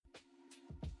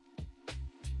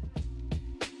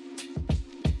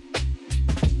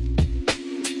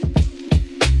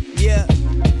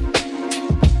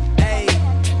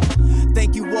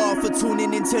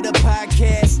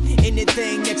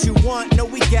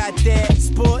got that.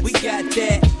 Sports, we got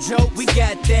that. Joke, we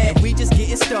got that. And we just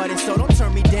getting started, so don't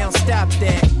turn me down, stop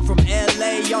that. From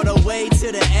LA all the way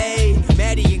to the A.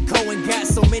 Maddie and Cohen got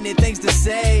so many things to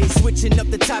say. Switching up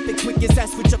the topic quick as I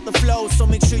switch up the flow. So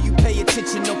make sure you pay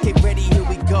attention. Okay, ready, here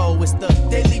we go. It's the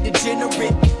Daily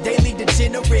Degenerate. Daily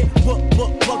Degenerate.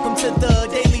 Welcome to the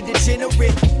Daily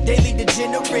Degenerate. Daily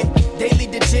Degenerate. Daily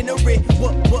Degenerate.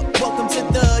 Welcome to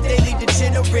the Daily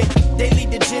Degenerate. Daily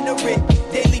Degenerate.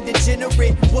 Daily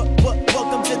Degenerate.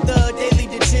 Welcome to the Daily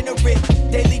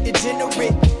Degenerate. Daily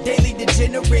Degenerate. Daily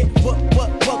Degenerate.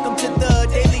 Welcome to the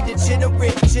Daily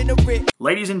Degenerate.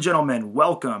 Ladies and gentlemen,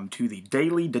 welcome to the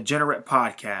Daily Degenerate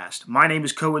podcast. My name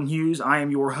is Cohen Hughes. I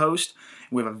am your host.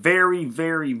 We have a very,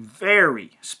 very,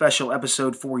 very special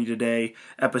episode for you today.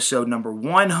 Episode number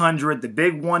 100, the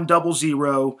big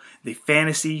 100, the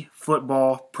fantasy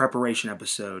football preparation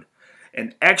episode.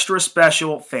 An extra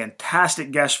special,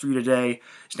 fantastic guest for you today.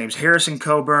 His name's Harrison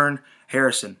Coburn.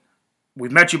 Harrison,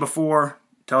 we've met you before.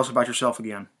 Tell us about yourself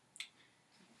again.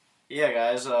 Yeah,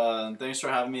 guys, thanks for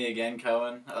having me again,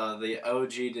 Cohen. The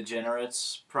OG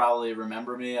Degenerates probably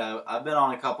remember me. I've been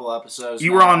on a couple episodes.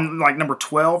 You were on like number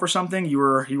 12 or something? You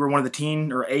were one of the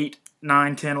teen, or 8,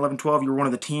 9, 10, 11, 12. You were one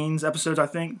of the teens episodes, I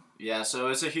think. Yeah, so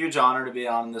it's a huge honor to be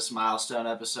on this milestone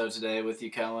episode today with you,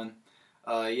 Cohen.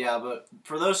 But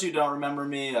for those who don't remember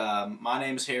me, my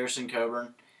name's Harrison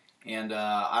Coburn, and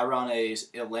I run a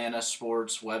Atlanta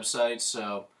sports website,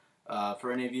 so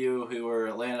for any of you who are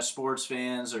Atlanta sports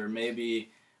fans, or maybe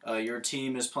your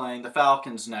team is playing the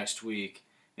Falcons next week,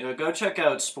 go check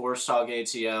out Sports Talk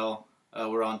ATL.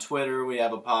 We're on Twitter. We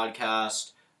have a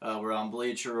podcast. We're on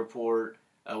Bleacher Report.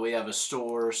 We have a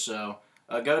store. So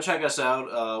go check us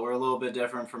out. We're a little bit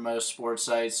different from most sports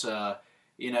sites.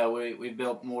 We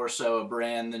built more so a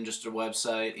brand than just a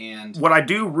website. And what I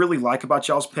do really like about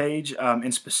y'all's page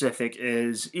in specific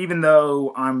is, even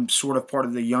though I'm sort of part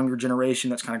of the younger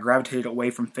generation that's kind of gravitated away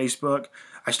from Facebook,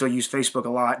 I still use Facebook a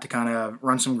lot to kind of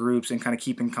run some groups and kind of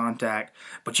keep in contact.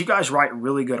 But you guys write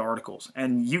really good articles.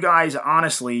 And you guys,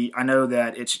 honestly, I know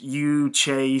that it's you,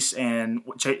 Chase, and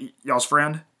y'all's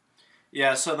friend?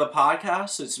 Yeah, so the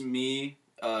podcast, it's me,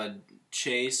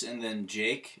 Chase, and then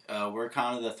Jake. We're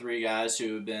kind of the three guys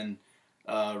who have been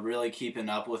really keeping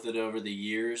up with it over the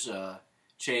years.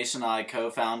 Chase and I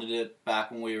co-founded it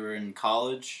back when we were in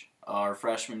college, our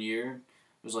freshman year.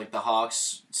 It was like the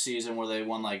Hawks season where they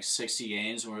won like 60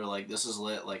 games, and we were like, this is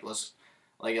lit.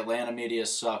 Atlanta media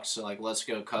sucks, so let's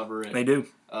go cover it. They do.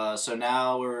 So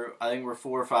now I think we're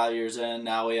 4 or 5 years in.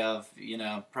 Now we have,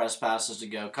 press passes to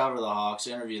go cover the Hawks,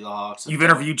 interview the Hawks. You've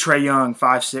interviewed Trae Young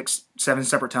 5, 6, 7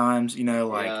 separate times, Yeah,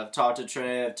 I've talked to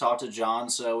Trae, I've talked to John,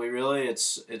 so we really,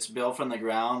 it's built from the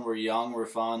ground. We're young, we're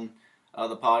fun.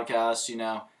 The podcast,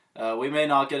 we may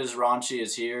not get as raunchy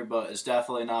as here, but it's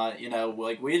definitely not,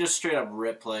 we just straight up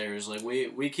rip players.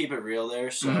 We keep it real there,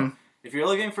 so... Mm-hmm. If you're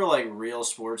looking for, real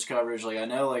sports coverage, I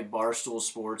know, Barstool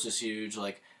Sports is huge.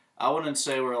 I wouldn't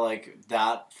say we're,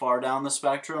 that far down the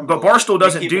spectrum. But Barstool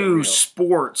doesn't do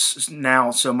sports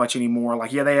now so much anymore.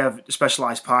 They have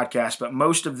specialized podcasts, but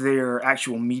most of their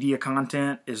actual media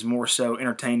content is more so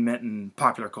entertainment and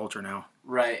popular culture now.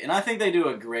 Right, and I think they do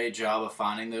a great job of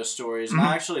finding those stories, and Mm-hmm.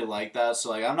 I actually like that.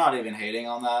 So, I'm not even hating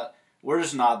on that. We're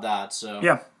just not that, so...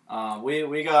 Yeah.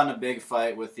 We got in a big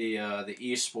fight with the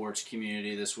esports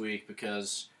community this week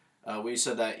because we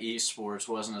said that esports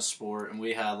wasn't a sport, and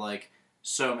we had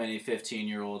so many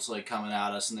 15-year-olds coming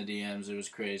at us in the DMs. It was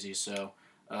crazy. So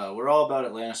we're all about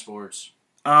Atlanta sports.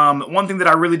 One thing that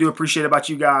I really do appreciate about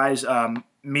you guys,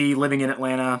 me living in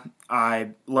Atlanta, I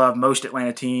love most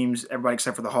Atlanta teams, everybody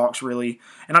except for the Hawks, really.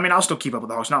 And I'll still keep up with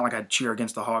the Hawks. Not like I cheer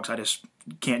against the Hawks. I just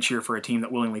can't cheer for a team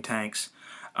that willingly tanks.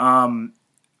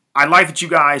 I like that you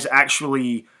guys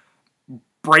actually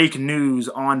break news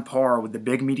on par with the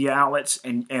big media outlets,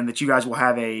 and that you guys will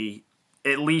have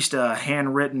at least a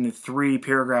handwritten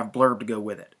 3-paragraph blurb to go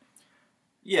with it.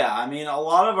 Yeah, a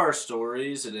lot of our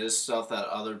stories, it is stuff that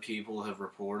other people have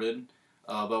reported,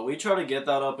 but we try to get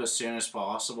that up as soon as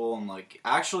possible and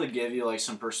actually give you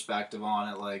some perspective on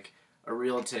it, a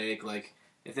real take.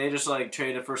 If they just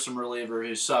traded for some reliever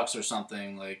who sucks or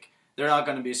something, they're not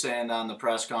going to be saying that in the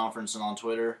press conference and on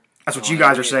Twitter. That's what you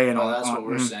guys are saying. That's what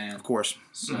we're saying. Of course.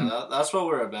 So that's what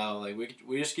we're about.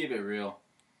 We just keep it real.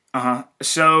 Uh-huh.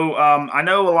 So I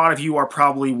know a lot of you are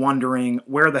probably wondering,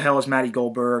 where the hell is Matty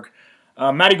Goldberg?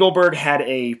 Matty Goldberg had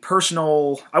a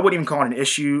personal, I wouldn't even call it an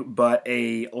issue, but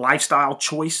a lifestyle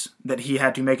choice that he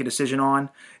had to make a decision on.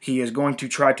 He is going to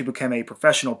try to become a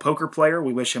professional poker player.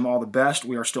 We wish him all the best.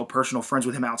 We are still personal friends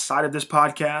with him outside of this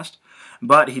podcast,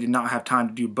 but he did not have time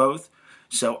to do both.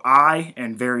 So I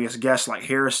and various guests like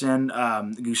Harrison,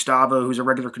 Gustavo, who's a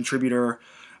regular contributor,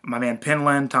 my man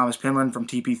Thomas Penland from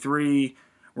TP3.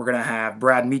 We're going to have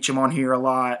Brad Meacham on here a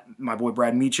lot, my boy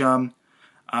Brad Meacham.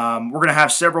 We're going to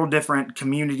have several different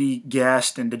community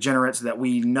guests and degenerates that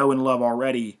we know and love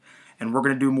already, and we're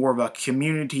going to do more of a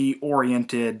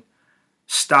community-oriented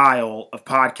style of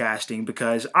podcasting,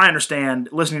 because I understand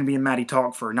listening to me and Maddie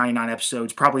talk for 99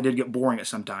 episodes probably did get boring at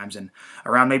sometimes, and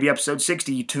around maybe episode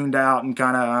 60 you tuned out and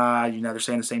kind of they're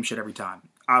saying the same shit every time.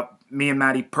 Me and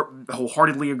Maddie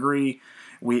wholeheartedly agree.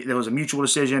 There was a mutual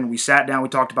decision. We sat down, we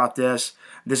talked about this.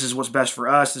 This is what's best for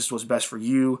us. This is what's best for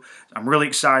you. I'm really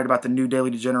excited about the new Daily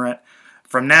Degenerate.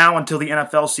 From now until the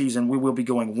NFL season, we will be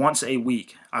going once a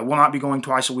week. I will not be going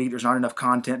twice a week. There's not enough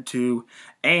content to.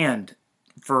 And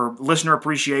for listener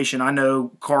appreciation, I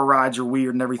know car rides are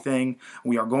weird and everything.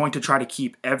 We are going to try to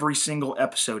keep every single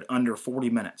episode under 40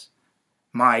 minutes.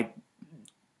 My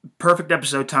perfect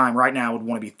episode time right now would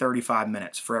want to be 35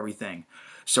 minutes for everything.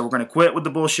 So we're going to quit with the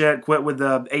bullshit, quit with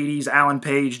the 80s Alan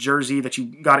Page jersey that you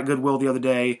got at Goodwill the other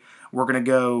day. We're going to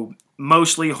go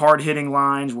mostly hard-hitting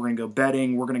lines. We're going to go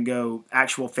betting. We're going to go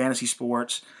actual fantasy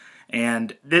sports.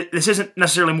 And this isn't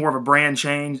necessarily more of a brand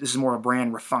change. This is more of a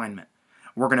brand refinement.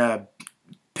 We're going to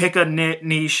pick a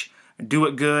niche, do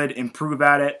it good, improve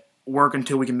at it, work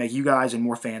until we can make you guys and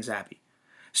more fans happy.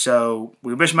 So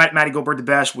we wish Matty Goldberg the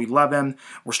best. We love him.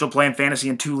 We're still playing fantasy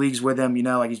in 2 leagues with him. He's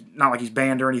not like he's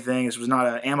banned or anything. This was not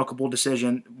an amicable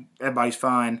decision. Everybody's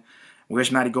fine. We wish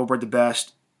Matty Goldberg the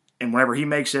best. And whenever he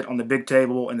makes it on the big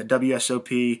table in the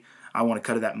WSOP, I want a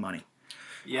cut of that money.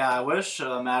 Yeah, I wish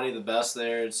Matty the best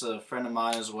there. It's a friend of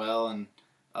mine as well, and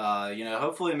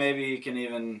hopefully maybe he can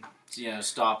even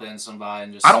stop in somebody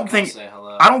and just say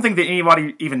hello. I don't think that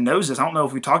anybody even knows this. I don't know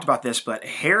if we talked about this, but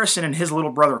Harrison and his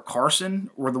little brother Carson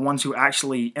were the ones who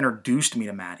actually introduced me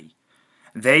to Matty.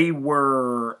 They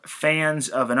were fans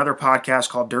of another podcast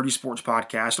called Dirty Sports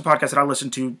Podcast, a podcast that I listen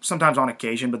to sometimes on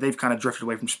occasion, but they've kind of drifted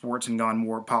away from sports and gone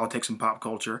more politics and pop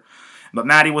culture. But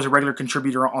Matty was a regular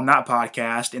contributor on that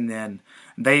podcast, and then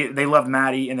they loved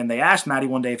Matty, and then they asked Matty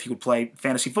one day if he would play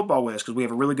fantasy football with us, because we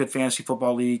have a really good fantasy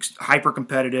football league, hyper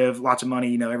competitive, lots of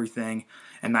money, everything.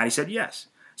 And Matty said yes.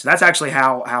 So that's actually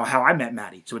how I met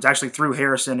Matty. So it's actually through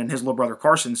Harrison and his little brother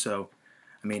Carson. So,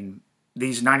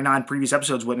 these 99 previous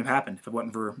episodes wouldn't have happened if it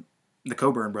wasn't for the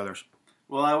Coburn brothers.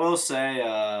 Well, I will say,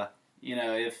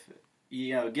 if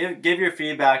give your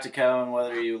feedback to Cohen,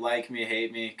 whether you like me,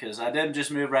 hate me, because I did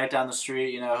just move right down the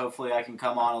street. Hopefully I can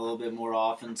come on a little bit more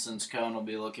often since Cohen will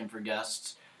be looking for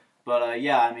guests. But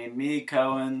me,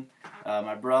 Cohen,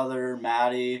 my brother,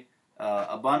 Maddie,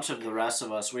 a bunch of the rest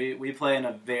of us, we play in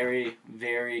a very,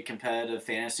 very competitive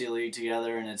fantasy league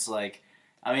together, and it's like,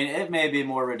 it may be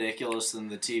more ridiculous than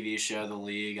the TV show The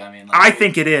League. I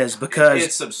think it is, because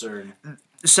it's absurd.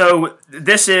 So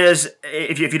this is,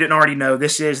 if you didn't already know,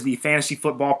 this is the fantasy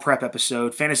football prep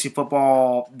episode. Fantasy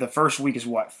football, the first week is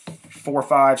what, 4,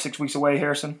 5, 6 weeks away,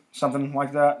 Harrison? Something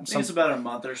like that? I think it's about a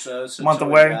month or so. Month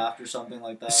away. Draft or something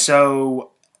like that.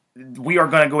 So we are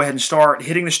going to go ahead and start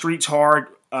hitting the streets hard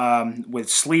with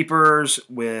sleepers,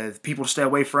 with people to stay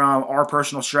away from, our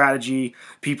personal strategy,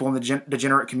 people in the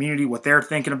degenerate community, what they're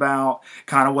thinking about,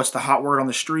 kind of what's the hot word on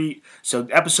the street. So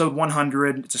episode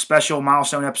 100, it's a special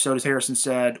milestone episode, as Harrison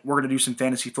said. We're going to do some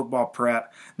fantasy football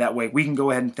prep. That way we can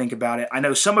go ahead and think about it. I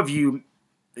know some of you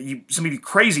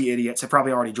crazy idiots have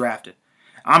probably already drafted.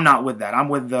 I'm not with that. I'm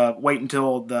with the wait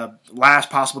until the last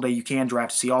possible day you can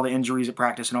draft to see all the injuries at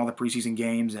practice and all the preseason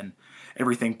games and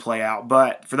everything play out.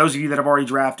 But for those of you that have already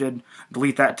drafted,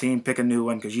 delete that team, pick a new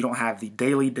one, because you don't have the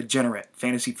Daily Degenerate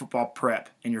fantasy football prep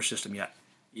in your system yet.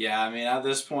 Yeah, at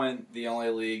this point, the only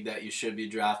league that you should be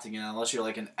drafting in, unless you're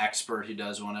like an expert who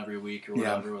does one every week or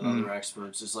whatever with other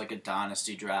experts, is like a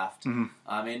dynasty draft.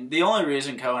 Mm-hmm. The only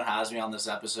reason Cohen has me on this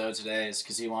episode today is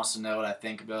because he wants to know what I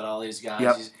think about all these guys.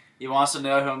 Yep. He wants to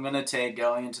know who I'm going to take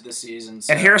going into the season.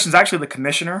 So. And Harrison's actually the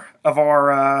commissioner of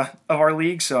our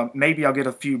league, so maybe I'll get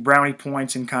a few brownie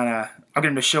points and I'll get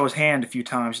him to show his hand a few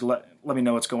times to let me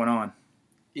know what's going on.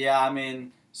 Yeah,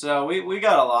 so we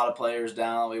got a lot of players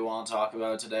down that we want to talk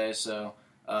about today. So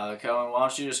Cohen, why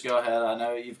don't you just go ahead? I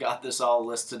know you've got this all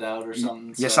listed out or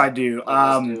something. Yes, so I do.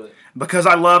 Let's do it. Because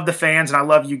I love the fans and I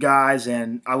love you guys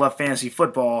and I love fantasy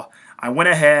football, I went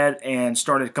ahead and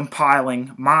started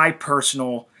compiling my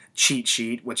personal cheat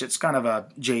sheet, which it's kind of a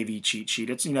JV cheat sheet.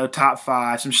 It's, top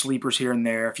 5, some sleepers here and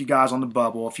there, a few guys on the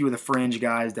bubble, a few of the fringe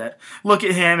guys that look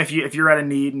at him if you're at a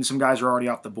need, and some guys are already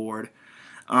off the board.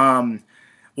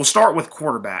 We'll start with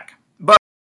quarterback. But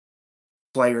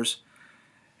players.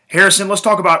 Harrison, let's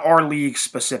talk about our league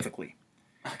specifically.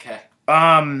 Okay.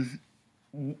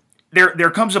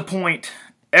 there comes a point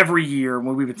every year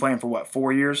when we've been playing for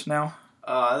 4 years now?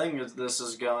 I think this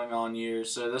is going on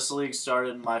years. So this league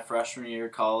started my freshman year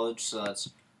of college. So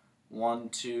that's 1,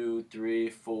 2, 3,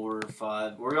 4,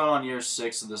 5. We're going on year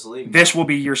 6 of this league. This will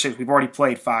be year 6. We've already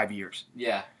played 5 years.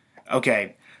 Yeah.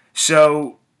 Okay.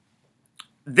 So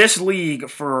this league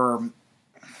for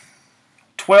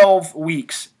 12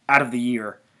 weeks out of the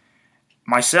year,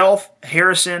 myself,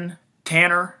 Harrison,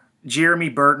 Tanner, Jeremy,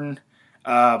 Burton,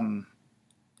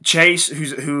 Chase,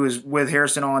 who is with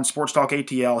Harrison on Sports Talk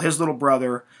ATL, his little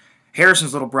brother,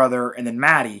 Harrison's little brother, and then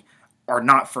Maddie are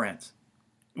not friends.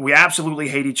 We absolutely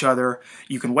hate each other.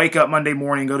 You can wake up Monday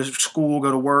morning, go to school, go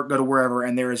to work, go to wherever,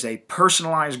 and there is a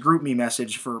personalized group me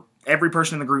message for every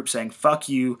person in the group saying, fuck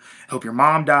you, I hope your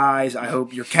mom dies, I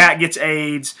hope your cat gets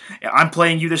AIDS, I'm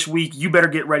playing you this week, you better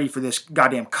get ready for this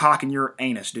goddamn cock in your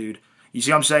anus, dude. You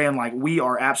see what I'm saying? Like, we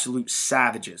are absolute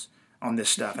savages on this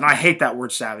stuff. And I hate that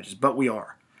word savages, but we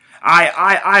are.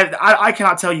 I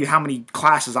cannot tell you how many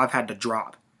classes I've had to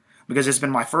drop because it's been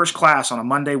my first class on a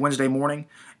Monday, Wednesday morning,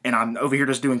 and I'm over here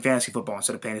just doing fantasy football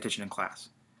instead of paying attention in class.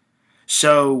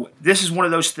 So this is one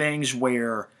of those things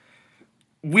where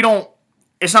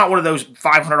it's not one of those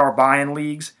 $500 buy-in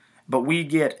leagues, but we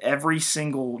get every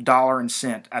single dollar and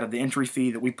cent out of the entry fee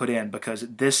that we put in because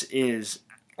this is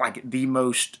like the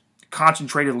most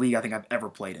concentrated league I think I've ever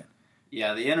played in.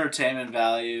 Yeah, the entertainment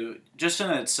value, just in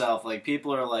itself, like,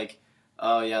 people are like,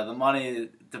 oh, yeah, the money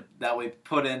that we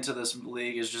put into this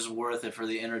league is just worth it for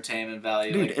the entertainment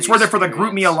value. Dude, like, it's worth it for the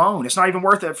group me alone. It's not even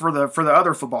worth it for the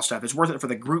other football stuff. It's worth it for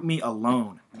the group me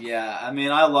alone. Yeah, I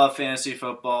mean, I love fantasy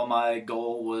football. My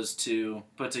goal was to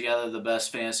put together the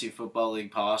best fantasy football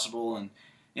league possible, and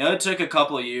it took a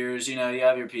couple of years. You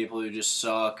have your people who just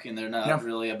suck, and they're not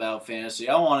really about fantasy.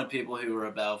 I wanted people who were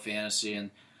about fantasy, and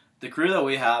the crew that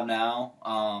we have now,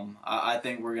 I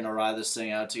think we're going to ride this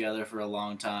thing out together for a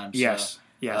long time. So, yes.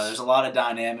 There's a lot of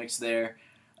dynamics there.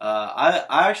 I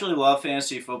actually love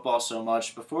fantasy football so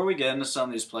much. Before we get into some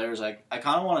of these players, I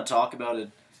kind of want to talk about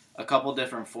a couple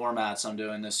different formats I'm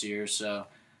doing this year. So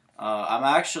I'm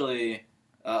actually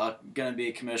going to be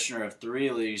a commissioner of 3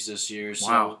 leagues this year.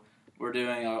 So wow. We're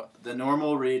doing the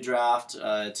normal redraft.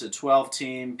 It's a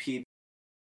 12-team PP.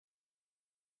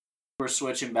 We're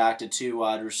switching back to 2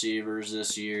 wide receivers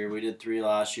this year. We did 3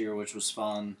 last year, which was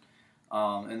fun.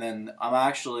 And then I'm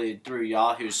actually, through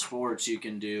Yahoo Sports, you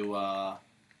can do,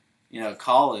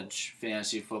 college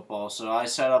fantasy football. So I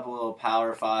set up a little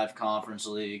Power 5 conference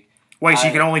league. Wait, so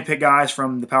you can only pick guys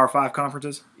from the Power 5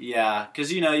 conferences? Yeah,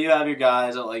 because, you have your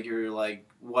guys at, your,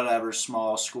 whatever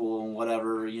small school and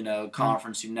whatever,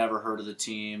 conference, you've never heard of the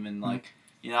team. And,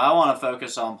 I want to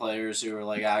focus on players who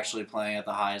are, actually playing at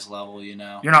the highest level, You're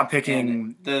not picking...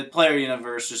 And the player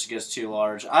universe just gets too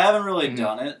large. I haven't really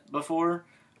done it before,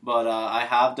 but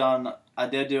I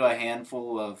did do a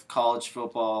handful of college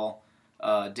football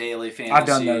daily fantasies. I've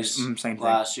done those. Same thing.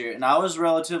 Last year. And I was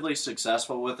relatively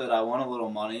successful with it. I won a little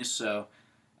money, so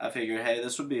I figured, hey,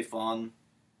 this would be fun.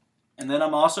 And then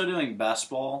I'm also doing best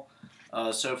ball.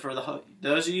 So for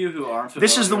those of you who aren't familiar...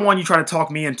 This is the one you tried to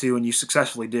talk me into and you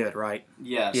successfully did, right?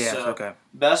 Yes. Yes, so okay.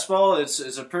 Best ball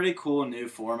is a pretty cool new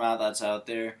format that's out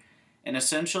there. And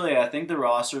essentially, I think the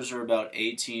rosters are about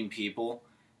 18 people.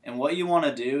 And what you want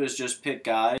to do is just pick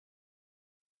guys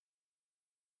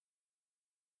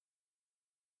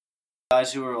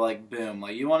who are boom.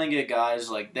 You want to get guys,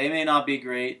 they may not be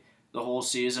great the whole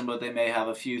season, but they may have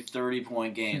a few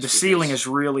 30-point games. The ceiling is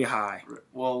really high.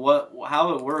 Well,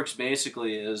 how it works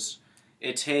basically is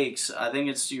it takes, I think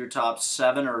it's your top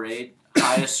 7 or 8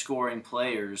 highest scoring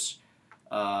players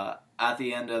at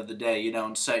the end of the day. You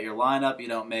don't set your lineup. You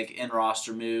don't make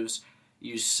in-roster moves.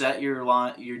 You set your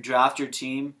line. You draft your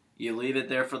team. You leave it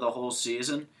there for the whole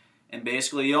season. And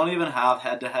basically, you don't even have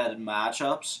head-to-head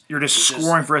matchups. You're just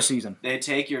scoring for a season. They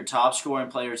take your top scoring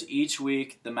players each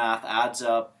week. The math adds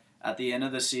up. At the end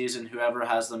of the season, whoever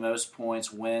has the most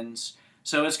points wins.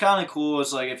 So it's kind of cool.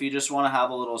 It's if you just want to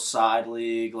have a little side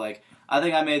league. I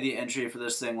think I made the entry for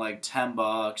this thing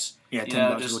 $10. Yeah,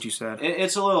 $10 is what you said.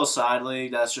 It's a little side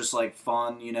league that's just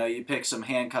fun. You pick some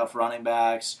handcuff running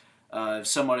backs. If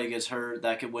somebody gets hurt,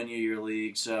 that could win you your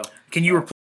league. So can you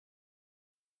replace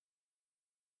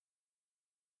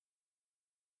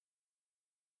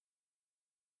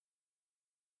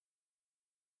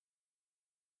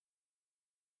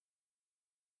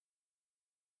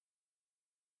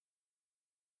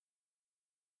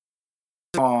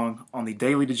on the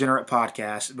Daily Degenerate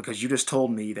podcast because you just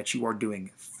told me that you're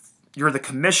the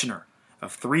commissioner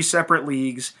of 3 separate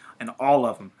leagues and all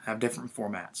of them have different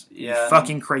formats. Yeah, you're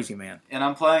fucking crazy, man. And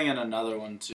I'm playing in another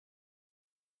one too.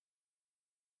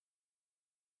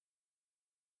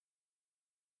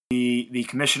 the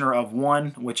commissioner of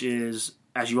one, which is,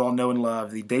 as you all know and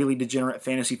love, the Daily Degenerate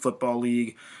Fantasy Football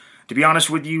League. To be honest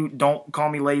with you, don't call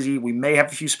me lazy. We may have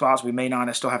a few spots. We may not.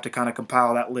 I still have to kind of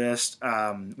compile that list.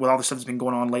 With all the stuff that's been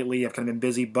going on lately, I've kind of been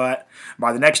busy. But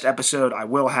by the next episode, I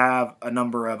will have a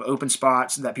number of open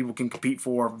spots that people can compete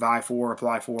for, vie for,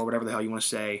 apply for, whatever the hell you want to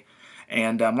say.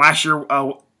 And last year,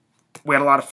 we had a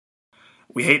lot of fun.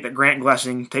 We hate that Grant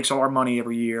Glessing takes all our money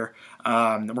every year.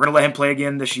 We're going to let him play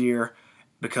again this year,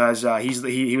 because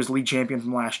he was the league champion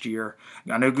from last year.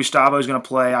 I know Gustavo's going to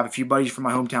play. I have a few buddies from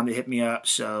my hometown that hit me up.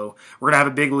 So we're going to have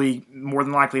a big league. More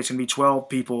than likely, it's going to be 12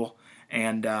 people.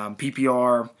 And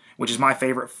PPR, which is my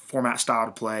favorite format style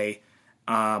to play.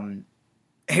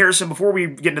 Harrison, before we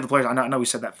get into the players, I know we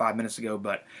said that 5 minutes ago,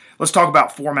 but let's talk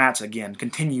about formats again.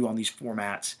 Continue on these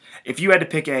formats. If you had to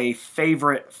pick a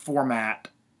favorite format,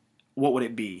 what would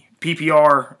it be?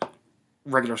 PPR,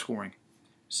 regular scoring.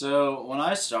 So when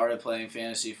I started playing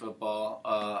fantasy football,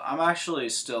 I'm actually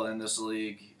still in this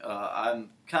league.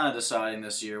 I'm kind of deciding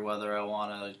this year whether I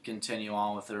want to continue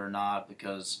on with it or not,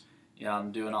 because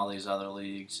I'm doing all these other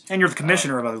leagues. And you're the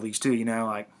commissioner of other leagues too,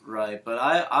 like. Right, but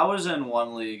I was in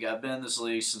one league. I've been in this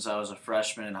league since I was a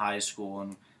freshman in high school,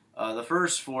 and the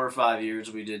first 4 or 5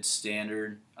 years we did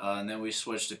standard, and then we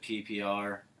switched to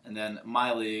PPR. And then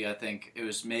my league, I think it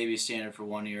was maybe standard for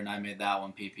 1 year, and I made that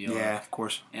one PPR. Yeah, of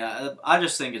course. Yeah, I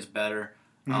just think it's better.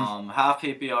 Mm-hmm. Half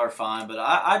PPR, fine, but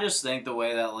I just think the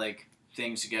way that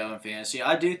things go in fantasy,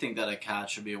 I do think that a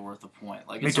catch should be worth a point.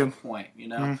 It's a point,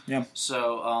 Mm-hmm. Yeah.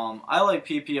 So I like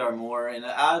PPR more, and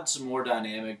it adds more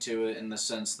dynamic to it in the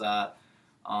sense that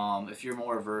if you're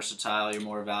more versatile, you're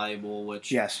more valuable,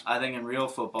 which yes. I think in real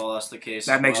football that's the case.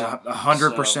 That makes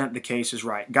 100% the case is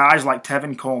right. Guys like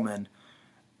Tevin Coleman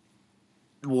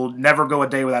will never go a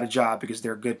day without a job because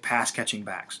they're good pass-catching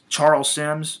backs. Charles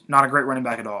Sims, not a great running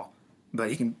back at all,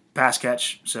 but he can pass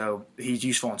catch, so he's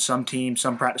useful on some team,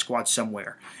 some practice squad,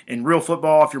 somewhere. In real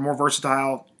football, if you're more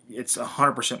versatile, it's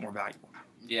 100% more valuable.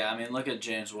 Yeah, look at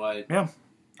James White. Yeah.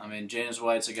 James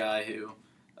White's a guy who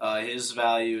his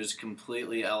value is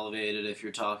completely elevated if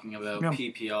you're talking about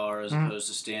PPR as opposed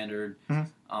to standard.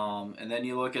 Mm-hmm. And then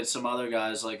you look at some other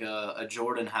guys like a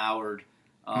Jordan Howard.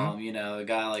 A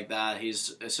guy like that,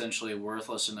 he's essentially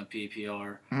worthless in the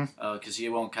PPR because he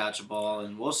won't catch a ball,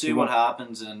 and we'll see what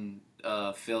happens in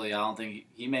Philly. I don't think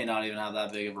he may not even have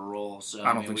that big of a role. So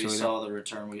we saw the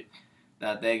return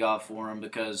that they got for him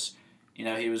because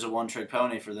he was a one-trick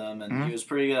pony for them, and he was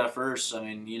pretty good at first.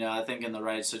 I think in the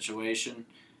right situation,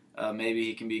 maybe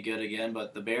he can be good again.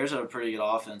 But the Bears have a pretty good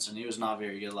offense, and he was not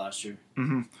very good last year.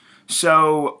 Mm-hmm.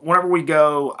 So whenever we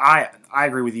go, I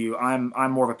agree with you. I'm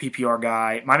more of a PPR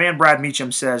guy. My man Brad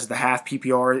Meacham says the half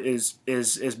PPR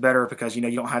is better because you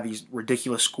don't have these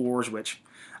ridiculous scores, which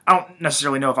I don't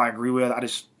necessarily know if I agree with.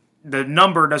 The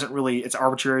number doesn't really, it's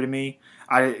arbitrary to me.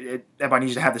 Everybody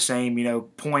needs to have the same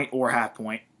point or half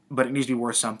point, but it needs to be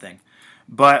worth something.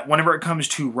 But whenever it comes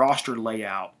to roster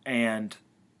layout and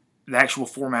the actual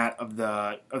format of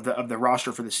the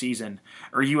roster for the season,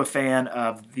 are you a fan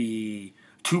of the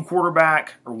 2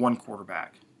 quarterback or 1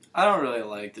 quarterback? I don't really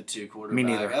like the 2 quarterback. Me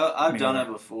neither. I've done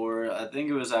it before. I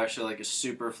think it was actually a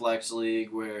super flex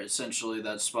league where essentially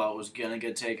that spot was going to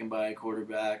get taken by a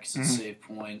quarterback to save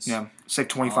points. Yeah, save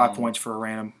 25 points for a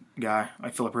random guy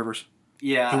like Phillip Rivers.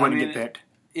 Yeah, who wouldn't get picked.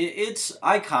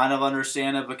 I kind of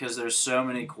understand it because there's so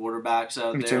many quarterbacks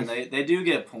out there. And they do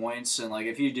get points, and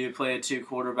if you do play a 2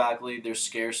 quarterback league, they're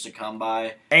scarce to come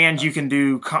by. And you can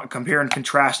do compare and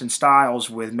contrast in styles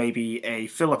with maybe a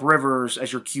Phillip Rivers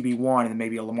as your QB1 and then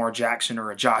maybe a Lamar Jackson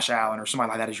or a Josh Allen or somebody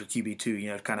like that as your QB2,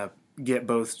 to kind of get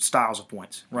both styles of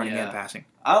points, running and passing.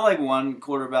 I like 1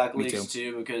 quarterback leagues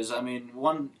too because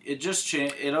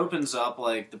it opens up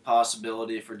the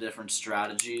possibility for different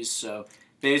strategies. So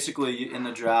basically, in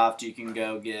the draft, you can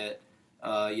go get,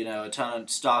 a ton of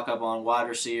stock up on wide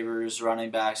receivers,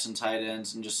 running backs, and tight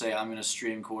ends, and just say I'm going to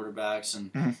stream quarterbacks,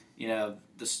 and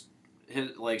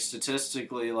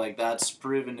statistically, that's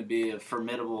proven to be a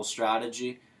formidable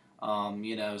strategy.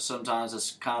 Sometimes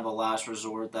it's kind of a last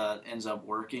resort that ends up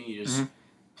working. You just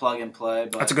plug and play.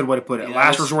 But that's a good way to put it.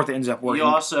 Last resort that ends up working.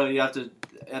 You have to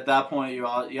at that point you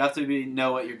have to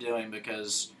know what you're doing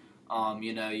because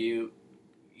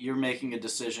you're making a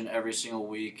decision every single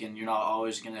week, and you're not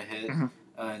always going to hit. Mm-hmm.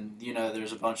 And,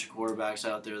 there's a bunch of quarterbacks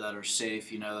out there that are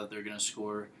safe, that they're going to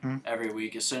score every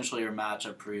week. Essentially, your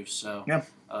matchup proof. So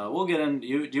we'll get in. Do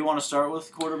you want to start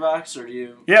with quarterbacks, or do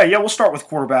you? Yeah, we'll start with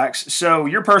quarterbacks. So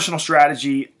your personal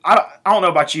strategy, I don't know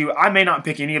about you. I may not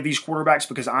pick any of these quarterbacks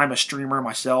because I'm a streamer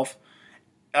myself.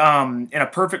 In a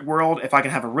perfect world, if I can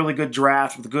have a really good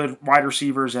draft with good wide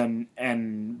receivers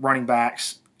and running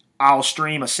backs, I'll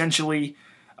stream essentially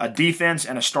a defense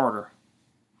and a starter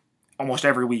almost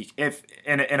every week. If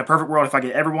in a perfect world, if I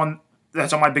get everyone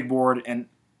that's on my big board and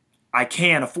I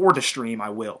can afford to stream, I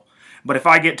will. But if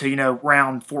I get to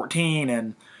round 14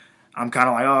 and I'm kind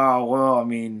of like, oh well, I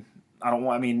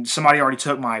mean, somebody already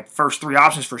took my first 3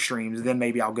 options for streams, then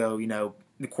maybe I'll go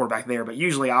the quarterback there. But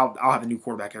usually I'll have a new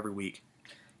quarterback every week.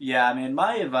 Yeah, I mean,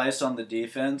 my advice on the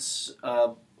defense,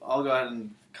 I'll go ahead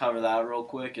and cover that real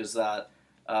quick, is that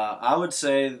I would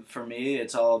say for me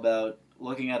it's all about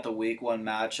looking at the week 1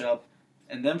 matchup,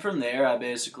 and then from there I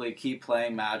basically keep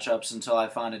playing matchups until I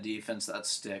find a defense that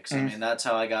sticks. I mean, that's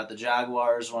how I got the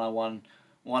Jaguars when I won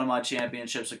one of my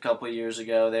championships a couple of years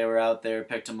ago. They were out there,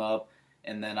 picked them up,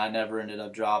 and then I never ended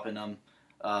up dropping them.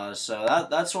 So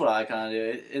that's what I kind of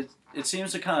do. It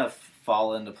seems to kind of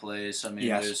fall into place. I mean,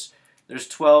 yes. There's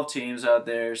 12 teams out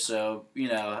there, so,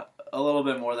 a little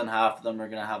bit more than half of them are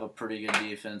going to have a pretty good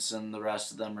defense, and the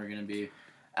rest of them are going to be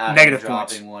negative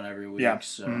dropping points. One every week. Yeah.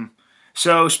 So. Mm-hmm.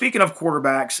 So speaking of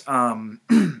quarterbacks,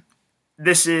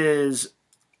 this is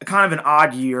kind of an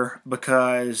odd year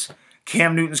because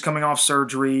Cam Newton's coming off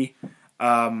surgery.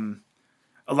 A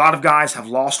lot of guys have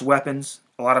lost weapons.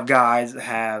 A lot of guys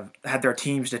have had their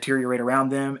teams deteriorate around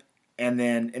them. And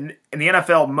then in the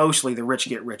NFL, mostly the rich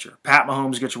get richer. Pat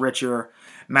Mahomes gets richer.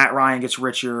 Matt Ryan gets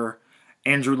richer.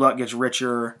 Andrew Luck gets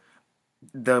richer.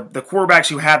 The quarterbacks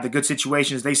who have the good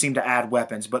situations, they seem to add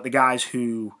weapons. But the guys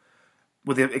who,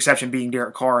 with the exception being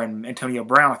Derek Carr and Antonio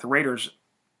Brown, like the Raiders,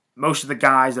 most of the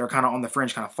guys that are kind of on the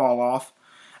fringe kind of fall off.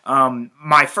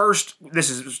 This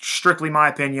is strictly my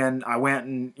opinion. I went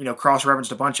and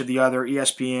cross-referenced a bunch of the other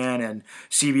ESPN and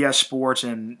CBS Sports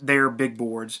and their big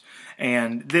boards,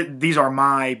 and these are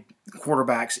my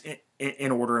quarterbacks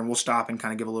in order, and we'll stop and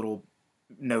kind of give a little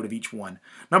note of each one.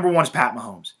 Number 1 is Pat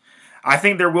Mahomes. I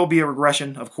think there will be a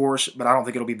regression, of course, but I don't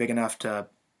think it'll be big enough to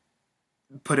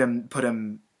put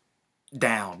him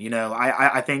down.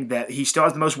 I think that he still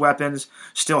has the most weapons,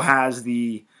 still has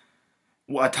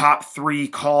a top 3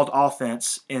 called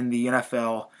offense in the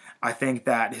NFL. I think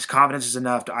that his confidence is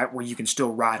enough where you can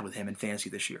still ride with him in fantasy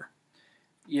this year.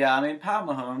 Yeah, I mean, Pat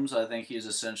Mahomes, I think he's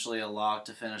essentially a lock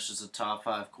to finish as a top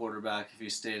 5 quarterback if he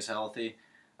stays healthy.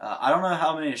 I don't know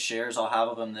how many shares I'll have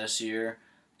of him this year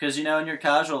because, in your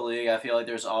casual league, I feel like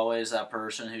there's always that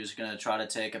person who's going to try to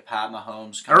take a Pat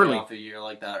Mahomes coming off a year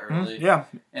like that early. Yeah,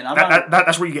 and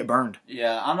that's where you get burned.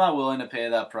 Yeah, I'm not willing to pay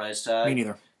that price tag. Me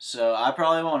neither. So I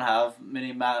probably won't have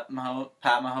many Pat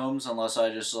Mahomes unless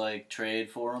I just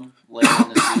trade for him later in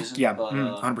the season. Yeah, but,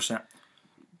 100%.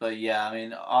 But yeah, I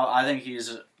mean, I think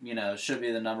he's should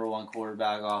be the number 1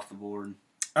 quarterback off the board.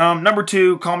 Number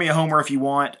 2, call me a homer if you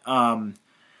want.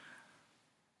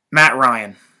 Matt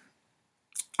Ryan.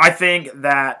 I think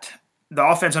that the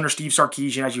offense under Steve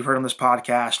Sarkisian, as you've heard on this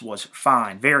podcast, was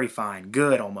fine, very fine,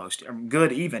 good almost,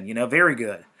 good even, very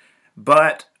good.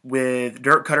 But with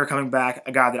Dirk Cutter coming back,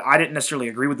 a guy that I didn't necessarily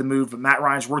agree with the move, but Matt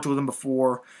Ryan's worked with him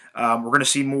before. We're going to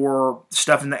see more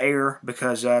stuff in the air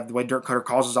because of the way Dirk Cutter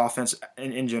calls his offense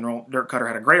in general. Dirk Cutter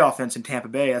had a great offense in Tampa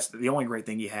Bay. That's the only great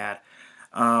thing he had.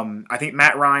 I think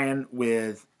Matt Ryan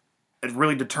with a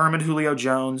really determined Julio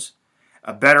Jones,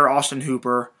 a better Austin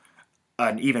Hooper,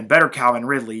 an even better Calvin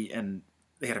Ridley, and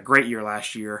they had a great year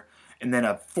last year, and then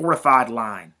a fortified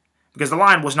line. Because the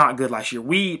line was not good last year.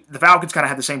 The Falcons kind of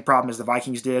had the same problem as the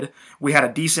Vikings did. We had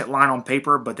a decent line on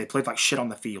paper, but they played like shit on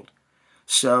the field.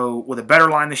 So with a better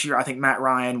line this year, I think Matt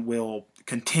Ryan will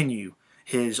continue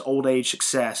his old age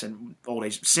success and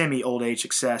semi-old age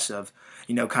success of,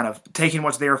 kind of taking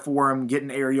what's there for him,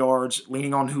 getting air yards,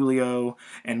 leaning on Julio,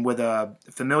 and with a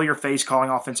familiar face calling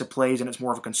offensive plays, and it's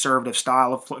more of a conservative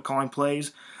style of calling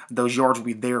plays, those yards will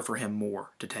be there for him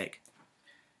more to take.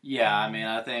 Yeah, I mean,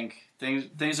 I think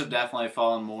things have definitely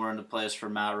fallen more into place for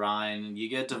Matt Ryan. You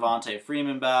get Devontae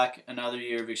Freeman back, another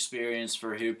year of experience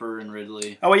for Hooper and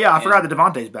Ridley. Oh, yeah, I forgot that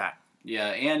Devontae's back. Yeah,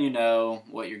 and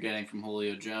what you're getting from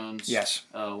Julio Jones. Yes.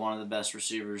 One of the best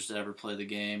receivers to ever play the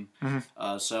game.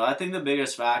 Mm-hmm. So I think the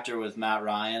biggest factor with Matt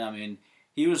Ryan, I mean,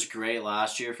 he was great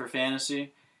last year for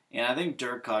fantasy. And I think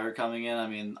Dirk Cutter coming in, I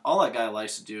mean, all that guy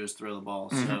likes to do is throw the ball.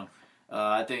 Mm-hmm. So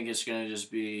I think it's going to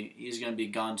he's going to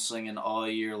be gunslinging all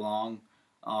year long.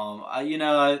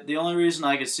 The only reason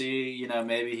I could see,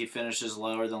 maybe he finishes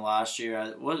lower than last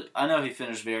year. I know he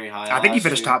finished very high. I think he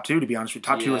finished top 2, to be honest with you,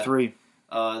 top 2 or 3.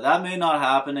 That may not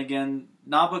happen again,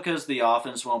 not because the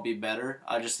offense won't be better.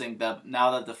 I just think that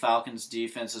now that the Falcons'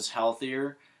 defense is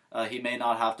healthier, he may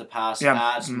not have to pass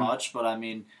as much. But I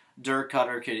mean, Dirk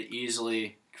Cutter could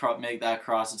easily make that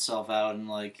cross itself out and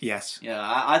yes. Yeah,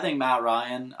 I think Matt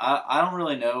Ryan. I don't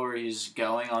really know where he's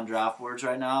going on draft boards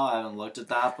right now. I haven't looked at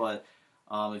that, but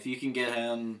If you can get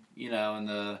him, in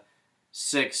the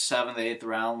 6th, 7th, 8th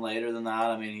round later than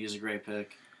that, I mean, he's a great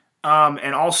pick.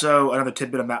 And also, another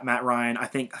tidbit about Matt Ryan, I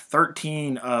think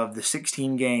 13 of the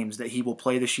 16 games that he will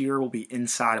play this year will be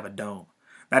inside of a dome.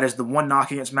 That is the one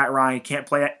knock against Matt Ryan. He can't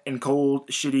play in cold,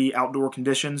 shitty outdoor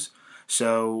conditions.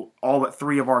 So all but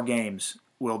 3 of our games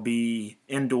will be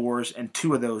indoors, and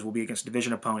 2 of those will be against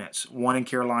division opponents. 1 in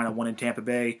Carolina, 1 in Tampa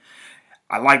Bay.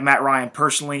 I like Matt Ryan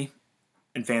personally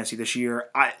in fantasy this year.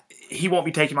 He won't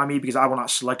be taken by me because I will not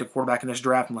select a quarterback in this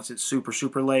draft unless it's super,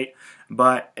 super late.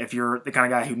 But if you're the kind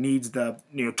of guy who needs the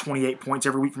 28 points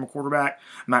every week from a quarterback,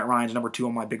 Matt Ryan's number 2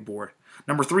 on my big board.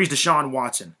 Number 3 is Deshaun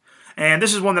Watson. And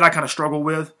this is one that I kind of struggle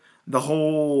with, the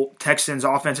whole Texans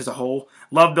offense as a whole.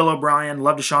 Love Bill O'Brien,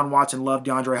 love Deshaun Watson, love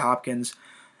DeAndre Hopkins.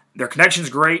 Their connection's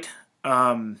great.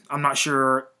 I'm not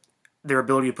sure their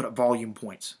ability to put up volume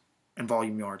points and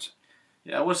volume yards.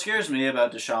 Yeah, what scares me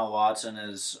about Deshaun Watson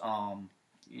is,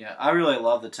 I really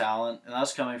love the talent, and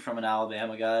that's coming from an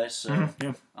Alabama guy. So,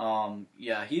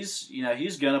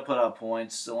 he's gonna put up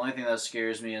points. The only thing that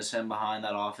scares me is him behind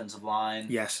that offensive line.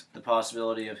 Yes, the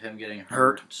possibility of him getting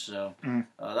hurt. So,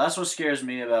 that's what scares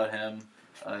me about him.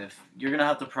 If you're gonna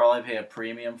have to probably pay a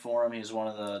premium for him, he's one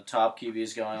of the top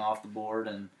QBs going off the board,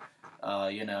 and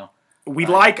We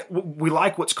like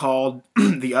what's called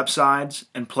the upsides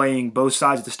and playing both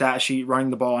sides of the stat sheet, running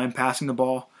the ball and passing the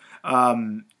ball.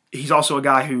 He's also a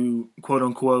guy who, quote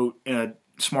unquote, in a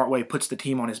smart way, puts the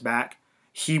team on his back.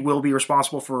 He will be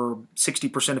responsible for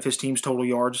 60% of his team's total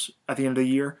yards at the end of the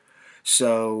year.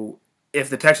 So if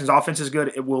the Texans' offense is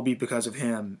good, it will be because of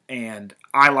him. And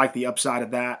I like the upside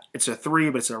of that. It's a 3,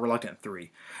 but it's a reluctant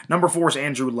 3. Number 4 is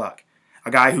Andrew Luck,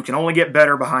 a guy who can only get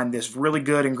better behind this really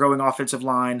good and growing offensive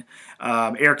line.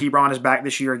 Eric Ebron is back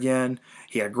this year again.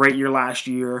 He had a great year last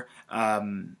year.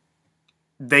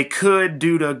 They could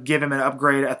do to give him an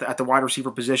upgrade at the wide receiver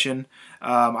position.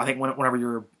 I think whenever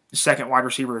your second wide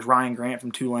receiver is Ryan Grant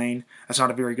from Tulane, that's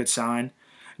not a very good sign.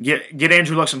 Get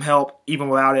Andrew Luck some help. Even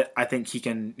without it, I think he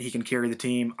can carry the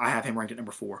team. I have him ranked at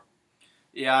number 4.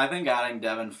 Yeah, I think adding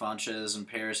Devin Funchess and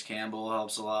Paris Campbell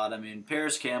helps a lot. I mean,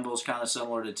 Paris Campbell is kind of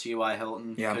similar to T.Y.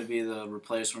 Hilton. Yeah. Could be the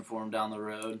replacement for him down the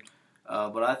road.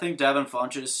 But I think Devin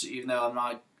Funchess, even though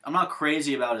I'm not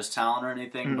crazy about his talent or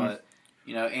anything, but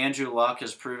Andrew Luck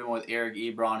has proven with Eric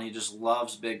Ebron he just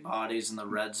loves big bodies in the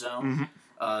red zone.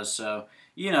 So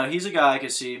he's a guy I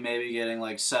could see maybe getting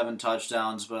like 7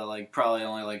 touchdowns, but like probably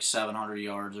only like 700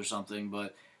 yards or something.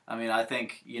 But I mean, I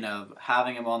think,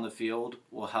 having him on the field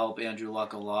will help Andrew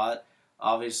Luck a lot.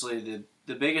 Obviously,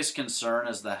 the biggest concern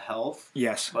is the health.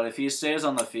 Yes. But if he stays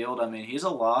on the field, I mean, he's a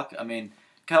lock. I mean,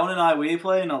 Cohen and I, we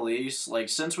play in a league. Like,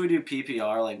 since we do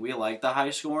PPR, like, we like the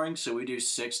high scoring, so we do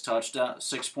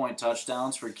 6-point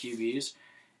touchdowns for QBs.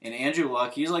 And Andrew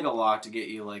Luck, he's like a lock to get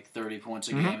you like 30 points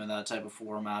a game in that type of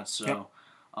format. So,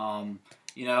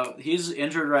 he's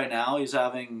injured right now. He's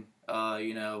having,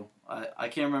 I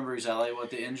can't remember exactly what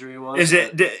the injury was. Is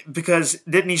it because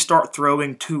didn't he start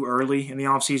throwing too early in the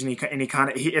offseason?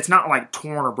 It's not like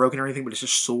torn or broken or anything, but it's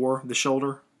just sore, the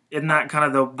shoulder. Isn't that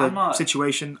kind of the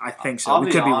situation? I think so. I'll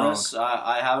be honest,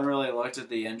 I haven't really looked at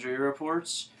the injury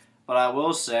reports, but I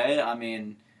will say, I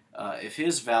mean, if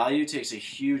his value takes a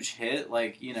huge hit,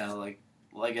 like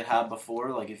it had before,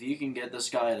 like if you can get this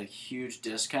guy at a huge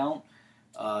discount,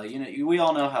 we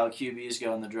all know how QBs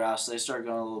go in the drafts. They start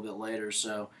going a little bit later.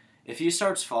 So if he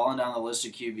starts falling down the list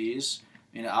of QBs,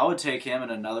 I would take him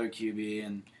and another QB.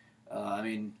 And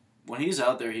when he's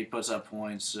out there, he puts up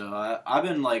points. So I've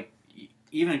been like,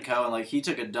 even Cohen, like he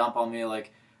took a dump on me.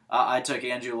 Like I took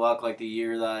Andrew Luck like the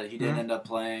year that he didn't end up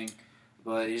playing.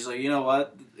 But he's like, you know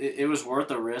what? It was worth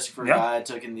the risk for a guy I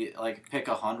took in the pick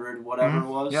 100, whatever it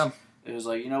was. Yeah. It was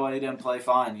like, you know what? He didn't play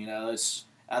fine. It's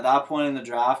at that point in the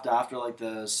draft, after like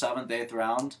the 7th, 8th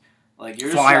round, like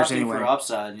you're just drafting for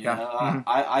upside. You know,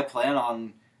 I plan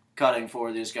on cutting 4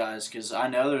 of these guys because I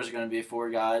know there's going to be 4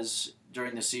 guys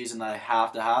during the season that I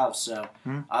have to have. So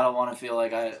I don't want to feel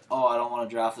like I don't want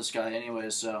to draft this guy anyway.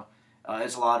 So.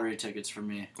 It's lottery tickets for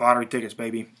me. Lottery tickets,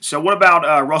 baby. So what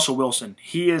about Russell Wilson?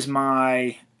 He is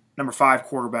my number 5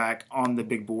 quarterback on the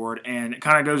big board, and it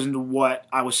kind of goes into what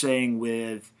I was saying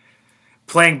with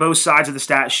playing both sides of the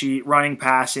stat sheet, running,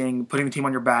 passing, putting the team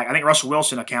on your back. I think Russell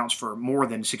Wilson accounts for more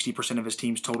than 60% of his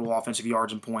team's total offensive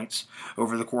yards and points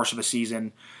over the course of a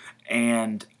season.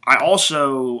 And I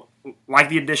also like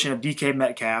the addition of DK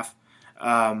Metcalf.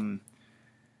 I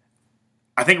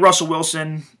think Russell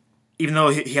Wilson, even though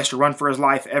he has to run for his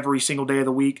life every single day of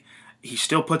the week, he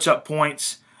still puts up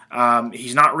points.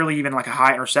 He's not really even like a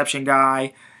high interception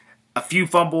guy. A few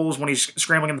fumbles when he's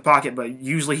scrambling in the pocket, but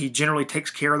usually he generally takes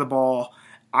care of the ball.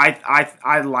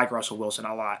 I like Russell Wilson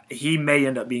a lot. He may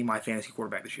end up being my fantasy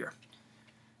quarterback this year.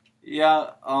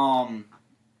 Yeah,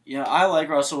 I like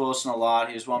Russell Wilson a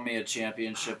lot. He's won me a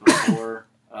championship before.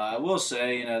 I will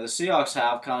say, the Seahawks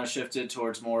have kind of shifted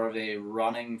towards more of a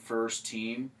running first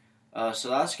team. So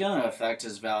that's going to affect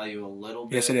his value a little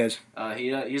bit. Yes, it is.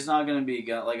 He's not going to be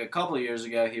like a couple of years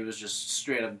ago. He was just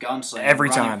straight up gunslinging every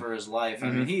running time for his life. Mm-hmm.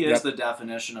 I mean, he is the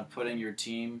definition of putting your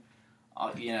team,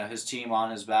 his team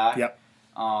on his back. Yep.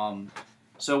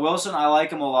 So Wilson, I like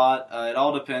him a lot. It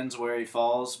all depends where he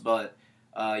falls, but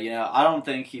I don't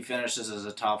think he finishes as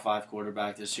a top 5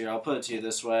 quarterback this year. I'll put it to you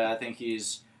this way: I think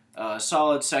he's a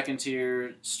solid second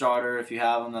tier starter. If you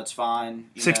have him, that's fine.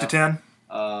 6 to 10.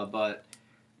 But.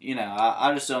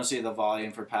 I just don't see the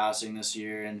volume for passing this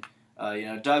year. And,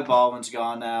 Doug Baldwin's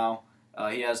gone now.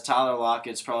 He has Tyler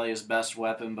Lockett's probably his best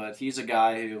weapon, but he's a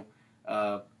guy who,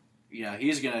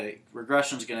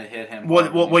 regression's going to hit him.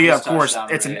 Well, yeah, of course.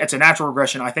 It's a natural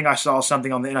regression. I think I saw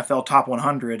something on the NFL Top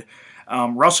 100.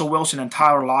 Russell Wilson and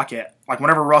Tyler Lockett, like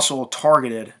whenever Russell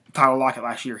targeted Tyler Lockett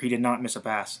last year, he did not miss a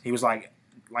pass. He was like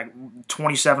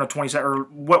 27 of 27 or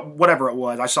whatever it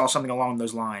was. I saw something along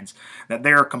those lines that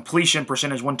their completion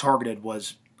percentage when targeted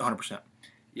was 100%.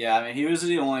 Yeah, I mean, he was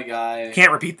the only guy.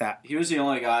 Can't repeat that. He was the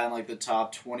only guy in the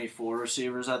top 24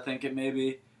 receivers, I think it may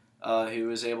be, who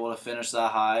was able to finish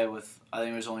that high with, I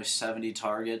think it was only 70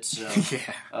 targets. So,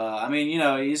 yeah.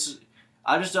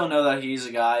 I just don't know that he's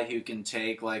a guy who can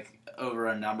take over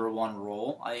a number 1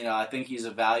 role. I think he's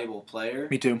a valuable player.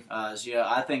 Me too.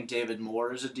 I think David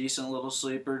Moore is a decent little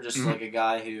sleeper, just like a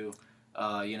guy who,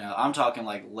 I'm talking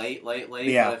late.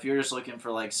 Yeah. But if you're just looking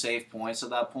for safe points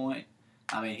at that point,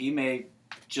 I mean, he may,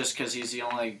 just because he's the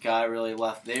only guy really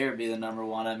left there, be the number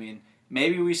 1. I mean,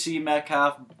 maybe we see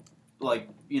Metcalf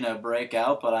break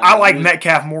out, but I like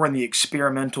Metcalf more in the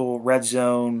experimental red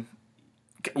zone.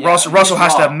 Yeah, Russell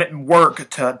has to work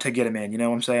to get him in. You know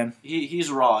what I'm saying?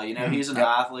 He's raw. He's an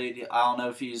athlete. I don't know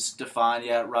if he's defined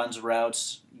yet, runs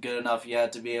routes good enough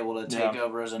yet to be able to take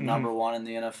over as a number 1 in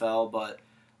the NFL. But,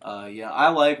 I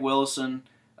like Wilson.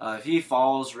 If he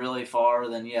falls really far,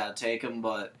 then, take him.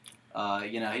 But,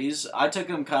 I took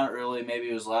him kind of early. Maybe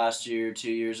it was last year,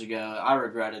 2 years ago. I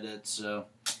regretted it, so...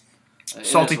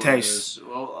 Salty taste.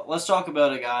 Well, let's talk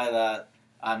about a guy that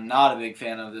I'm not a big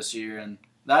fan of this year, and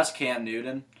that's Cam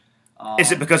Newton.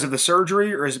 Is it because of the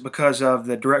surgery, or is it because of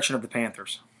the direction of the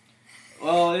Panthers?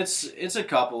 Well, it's a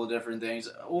couple of different things.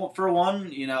 Well, for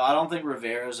one, I don't think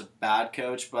Rivera's a bad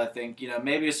coach, but I think,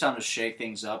 maybe it's time to shake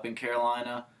things up in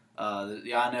Carolina.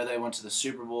 I know they went to the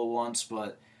Super Bowl once,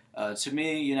 but to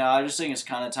me, I just think it's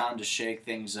kind of time to shake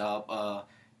things up.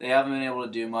 They haven't been able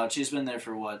to do much. He's been there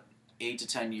for, 8 to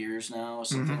 10 years now, or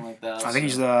something like that. I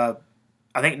think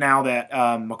I think now that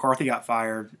McCarthy got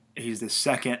fired, he's the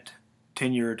second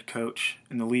tenured coach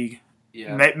in the league.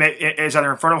 Yeah. It's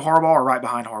either in front of Harbaugh or right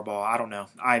behind Harbaugh. I don't know.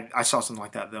 I saw something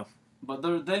like that, though. But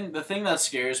the thing that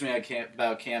scares me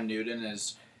about Cam Newton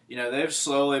is, they've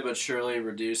slowly but surely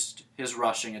reduced his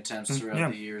rushing attempts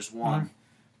throughout the years. 1.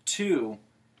 2,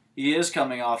 he is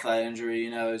coming off that injury,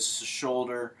 his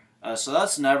shoulder. So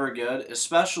that's never good,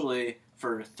 especially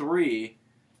for 3.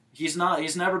 He's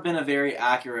never been a very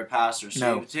accurate passer.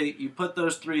 So you put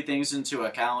those 3 things into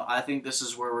account, I think this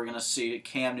is where we're going to see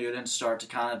Cam Newton start to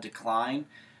kind of decline.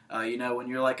 When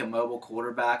you're a mobile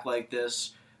quarterback like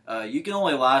this, you can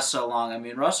only last so long. I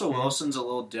mean, Russell Wilson's a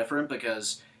little different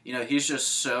because, he's just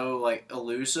so,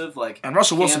 elusive. And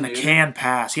Russell Wilson can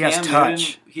pass. He has touch.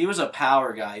 Newton, he was a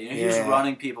power guy. He was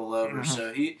running people over.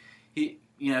 So he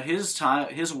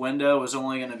his window was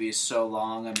only going to be so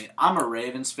long. I mean, I'm a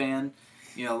Ravens fan.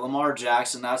 Lamar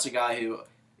Jackson, that's a guy who,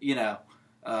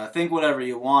 think whatever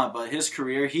you want, but his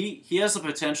career, he has the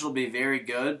potential to be very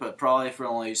good, but probably for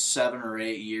only 7 or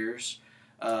 8 years.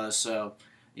 So,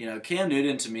 Cam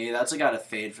Newton, to me, that's a guy to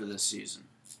fade for this season.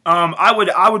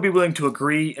 I would be willing to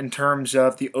agree in terms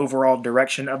of the overall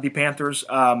direction of the Panthers.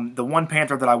 The one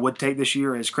Panther that I would take this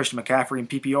year is Christian McCaffrey in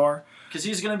PPR. Because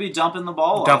he's going to be dumping the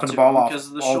ball off because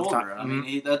of the shoulder. I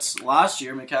mean, that's last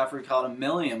year McCaffrey caught 1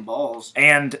 million balls.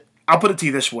 And I'll put it to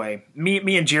you this way.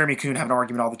 Me and Jeremy Kuhn have an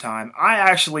argument all the time. I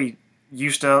actually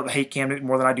used to hate Cam Newton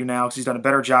more than I do now because he's done a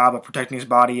better job of protecting his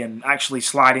body and actually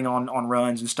sliding on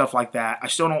runs and stuff like that. I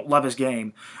still don't love his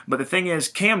game. But the thing is,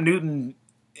 Cam Newton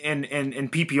in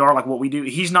PPR, like what we do,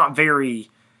 he's not very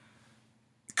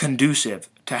conducive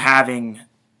to having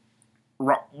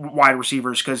wide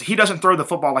receivers because he doesn't throw the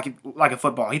football like a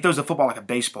football. He throws the football like a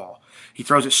baseball. He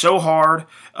throws it so hard,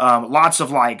 lots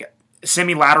of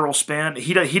semi-lateral spin.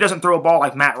 He doesn't throw a ball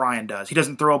like Matt Ryan does. He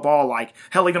doesn't throw a ball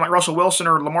even like Russell Wilson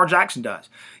or Lamar Jackson does.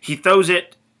 He throws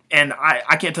it, and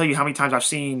I can't tell you how many times I've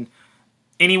seen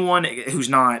anyone who's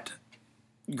not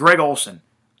Greg Olsen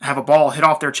have a ball hit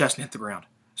off their chest and hit the ground.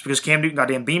 It's because Cam Newton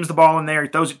goddamn beams the ball in there. He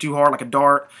throws it too hard like a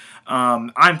dart.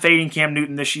 I'm fading Cam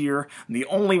Newton this year. And the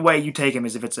only way you take him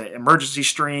is if it's an emergency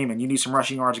stream and you need some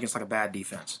rushing yards against like a bad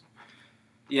defense.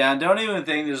 Yeah, and don't even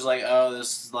think there's like, oh,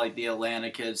 this is like the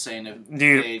Atlanta kid saying to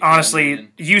Dude, honestly,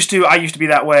 I used to be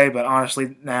that way, but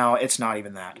honestly, now it's not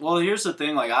even that. Well, here's the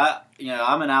thing, like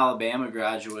I'm an Alabama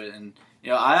graduate, and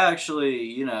I actually,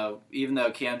 even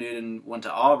though Cam Newton went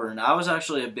to Auburn, I was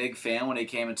actually a big fan when he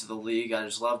came into the league. I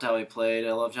just loved how he played.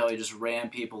 I loved how he just ran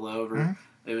people over.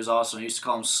 Mm-hmm. It was awesome. I used to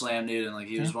call him Slam Newton. Like,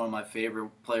 he was one of my favorite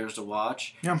players to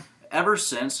watch. Yeah. Ever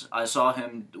since I saw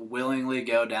him willingly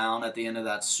go down at the end of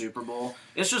that Super Bowl,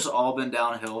 it's just all been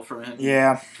downhill from him.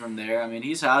 Yeah. From there. I mean,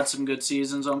 he's had some good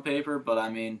seasons on paper, but I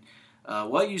mean,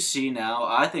 what you see now,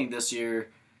 I think this year,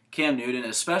 Cam Newton,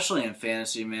 especially in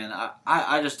fantasy, man,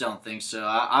 I just don't think so.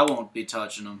 I won't be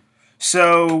touching him.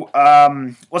 So,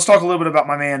 let's talk a little bit about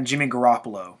my man, Jimmy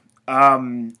Garoppolo.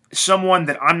 Someone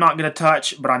that I'm not going to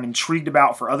touch, but I'm intrigued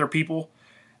about for other people.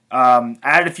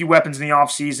 Added a few weapons in the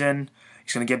offseason.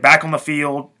 He's going to get back on the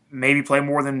field, maybe play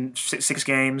more than six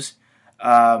games.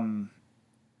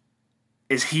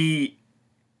 Is he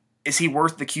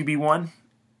worth the QB1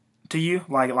 to you?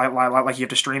 Like you have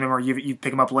to stream him or you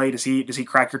pick him up late? Does he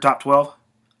crack your top 12?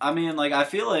 I mean, like, I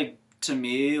feel like, to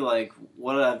me, like,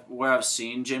 where I've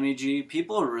seen Jimmy G,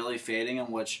 people are really fading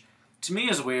him, which to me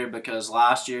is weird because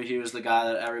last year he was the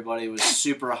guy that everybody was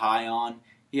super high on.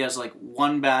 He has like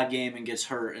one bad game and gets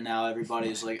hurt, and now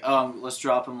everybody's like, oh, let's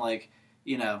drop him like,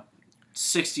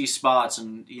 60 spots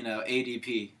and,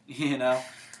 ADP,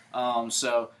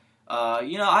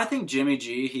 I think Jimmy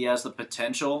G, he has the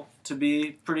potential to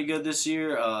be pretty good this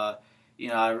year.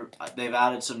 They've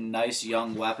added some nice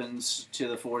young weapons to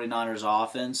the 49ers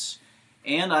offense.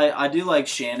 And I do like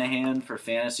Shanahan for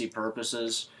fantasy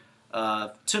purposes.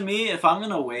 To me, if I'm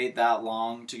going to wait that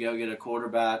long to go get a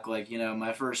quarterback, like,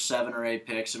 my first 7 or 8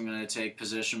 picks, I'm going to take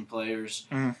position players.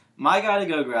 Mm-hmm. My guy to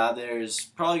go grab there is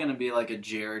probably going to be like a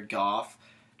Jared Goff,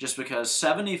 just because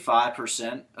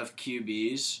 75% of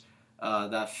QBs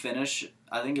that finish,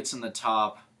 I think it's in the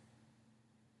top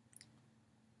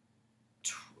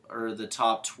the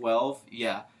top 12.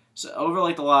 Yeah. So over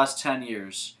like the last 10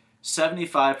 years,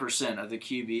 75% of the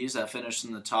QBs that finished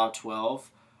in the top 12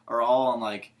 are all on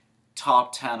like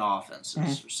top 10 offenses,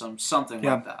 mm-hmm. or something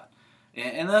like that.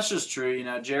 And that's just true.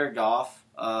 Jared Goff,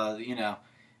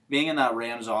 being in that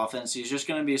Rams offense, he's just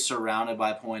going to be surrounded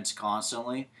by points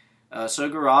constantly. So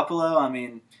Garoppolo, I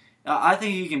mean, I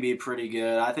think he can be pretty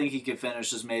good. I think he could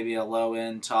finish as maybe a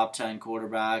low-end top 10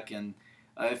 quarterback. And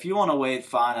if you want to wait,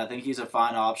 fine. I think he's a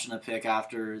fine option to pick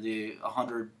after the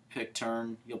 100-pick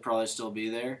turn. He'll probably still be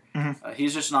there. Mm-hmm.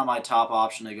 He's just not my top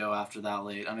option to go after that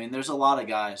late. I mean, there's a lot of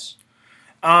guys.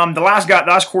 The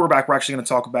last quarterback we're actually going to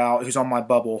talk about, who's on my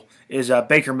bubble, is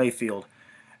Baker Mayfield.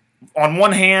 On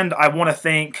one hand, I want to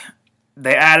think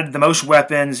they added the most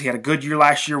weapons. He had a good year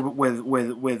last year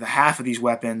with half of these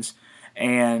weapons,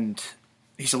 and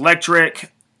he's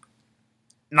electric.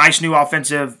 Nice new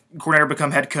offensive coordinator, become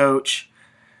head coach.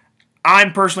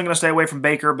 I'm personally going to stay away from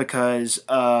Baker because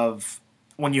of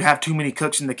when you have too many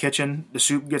cooks in the kitchen, the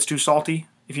soup gets too salty,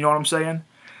 if you know what I'm saying.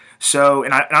 So,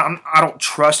 and I don't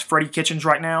trust Freddie Kitchens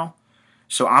right now,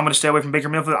 so I'm going to stay away from Baker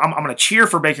Mayfield. I'm going to cheer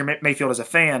for Baker Mayfield as a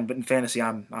fan, but in fantasy,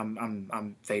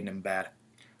 I'm fading him bad.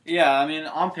 Yeah, I mean,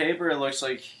 on paper, it looks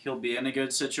like he'll be in a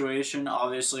good situation.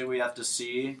 Obviously, we have to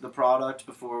see the product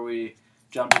before we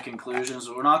jump to conclusions.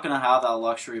 We're not going to have that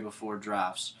luxury before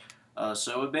drafts.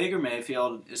 So with Baker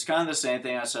Mayfield, it's kind of the same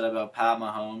thing I said about Pat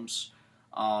Mahomes.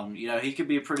 He could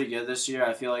be pretty good this year.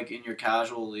 I feel like in your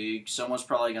casual league, someone's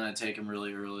probably going to take him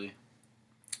really early.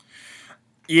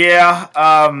 Yeah,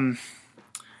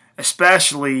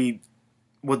 especially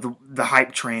with the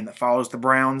hype train that follows the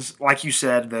Browns. Like you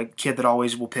said, the kid that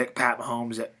always will pick Pat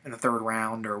Mahomes in the 3rd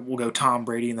round, or will go Tom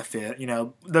Brady in the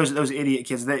 5th. Those idiot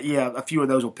kids. A few of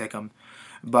those will pick them.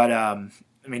 But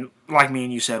I mean, like me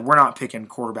and you said, we're not picking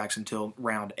quarterbacks until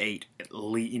round 8 at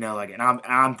least. And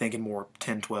I'm thinking more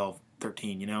 10, 12,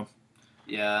 13.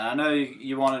 Yeah, I know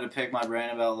you wanted to pick my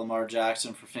brain about Lamar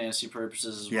Jackson for fantasy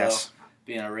purposes as well,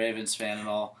 being a Ravens fan and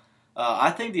all. I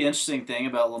think the interesting thing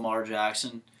about Lamar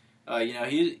Jackson,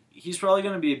 he's probably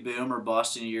going to be boom or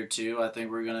bust in year 2. I think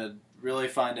we're going to really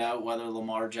find out whether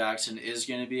Lamar Jackson is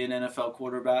going to be an NFL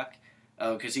quarterback,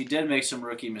 because he did make some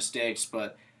rookie mistakes.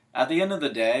 But at the end of the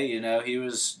day, he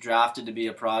was drafted to be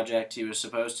a project. He was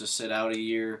supposed to sit out a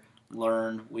year,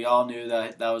 learn. We all knew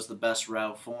that was the best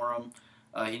route for him.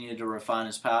 He needed to refine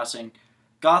his passing.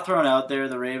 Got thrown out there.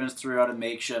 The Ravens threw out a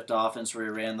makeshift offense where he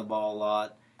ran the ball a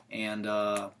lot. And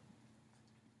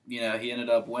he ended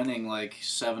up winning like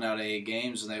 7 out of 8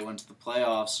 games, and they went to the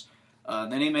playoffs.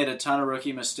 And then he made a ton of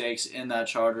rookie mistakes in that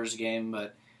Chargers game,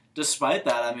 but despite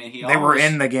that, I mean, they were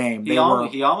in the game. He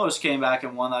almost came back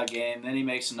and won that game. Then he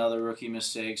makes another rookie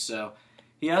mistake, so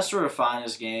he has to refine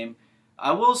his game.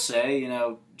 I will say,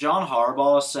 John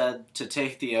Harbaugh said to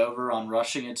take the over on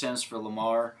rushing attempts for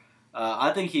Lamar.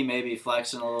 I think he may be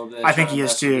flexing a little bit. I think he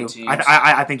is too.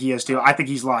 I think he is too. I think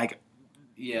he's like,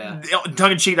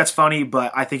 tongue in cheek. That's funny,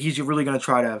 but I think he's really going to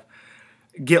try to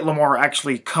get Lamar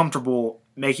actually comfortable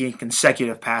making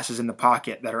consecutive passes in the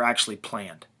pocket that are actually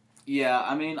planned. Yeah,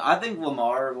 I mean, I think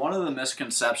Lamar. One of the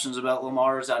misconceptions about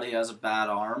Lamar is that he has a bad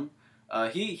arm.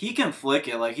 He can flick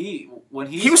it. Like he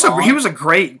was a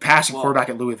great passing quarterback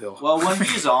at Louisville. Well, when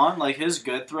he's on, like his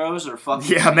good throws are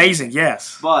fucking amazing.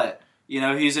 Yes, but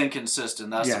he's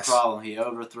inconsistent. That's the problem. He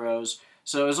overthrows.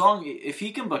 So if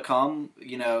he can become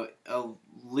a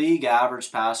league average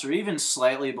passer, even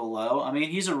slightly below. I mean,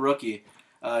 he's a rookie.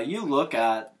 You look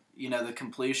at the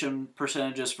completion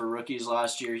percentages for rookies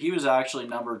last year. He was actually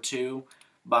number 2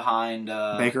 behind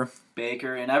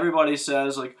Baker, and everybody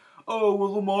says like, oh,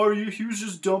 well, Lamar, he was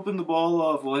just dumping the ball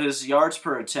off. Well, his yards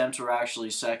per attempt were actually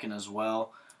second as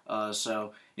well.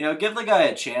 So, give the guy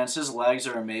a chance. His legs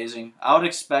are amazing. I would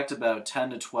expect about 10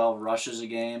 to 12 rushes a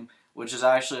game, which is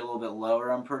actually a little bit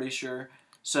lower, I'm pretty sure.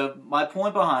 So, my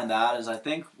point behind that is I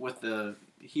think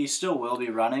he still will be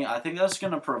running. I think that's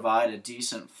going to provide a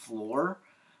decent floor.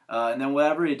 And then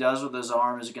whatever he does with his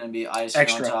arm is going to be icing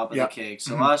on top of the cake.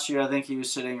 So, last year, I think he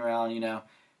was sitting around,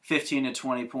 15 to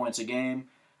 20 points a game.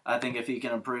 I think if he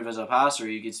can improve as a passer,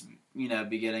 he gets,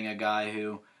 be getting a guy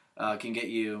who can get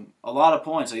you a lot of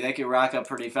points. Like they can rack up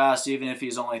pretty fast, even if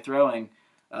he's only throwing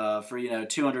for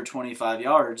 225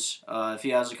 yards. If he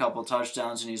has a couple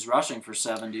touchdowns and he's rushing for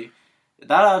 70,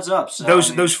 that adds up. So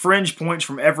those fringe points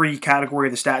from every category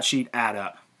of the stat sheet add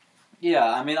up.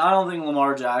 Yeah, I mean, I don't think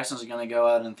Lamar Jackson's going to go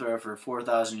out and throw for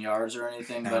 4,000 yards or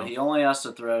anything, but he only has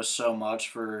to throw so much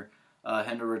for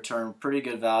him to return pretty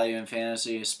good value in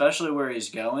fantasy, especially where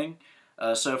he's going.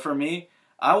 So for me,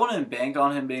 I wouldn't bank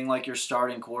on him being like your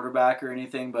starting quarterback or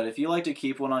anything, but if you like to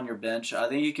keep one on your bench, I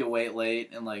think you could wait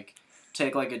late and like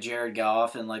take like a Jared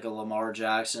Goff and like a Lamar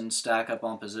Jackson, stack up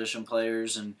on position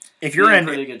players, and if you're in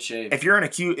pretty good shape. If you're in a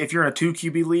 2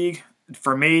 QB league,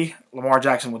 for me, Lamar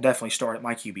Jackson will definitely start at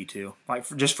my QB too,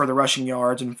 just for the rushing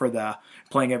yards and for the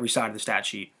playing every side of the stat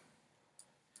sheet.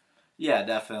 Yeah,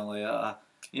 definitely.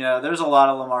 There's a lot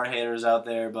of Lamar haters out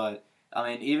there, but I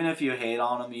mean, even if you hate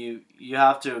on him, you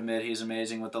have to admit he's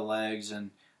amazing with the legs,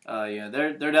 and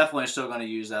they're definitely still going to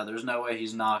use that. There's no way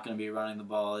he's not going to be running the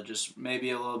ball. It just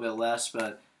maybe a little bit less,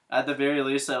 but at the very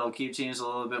least, that'll keep teams a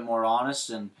little bit more honest.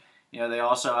 And they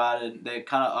also they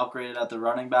kind of upgraded at the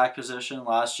running back position.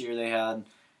 Last year they had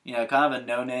kind of a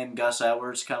no-name Gus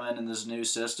Edwards come in this new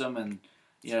system and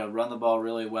run the ball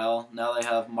really well. Now they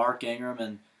have Mark Ingram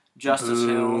and Justice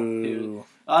Hill.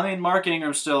 Mark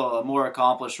Ingram's still a more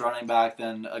accomplished running back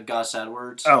than a Gus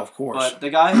Edwards. Oh, of course. But the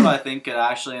guy who I think could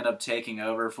actually end up taking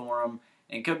over for him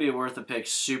and could be worth a pick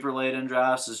super late in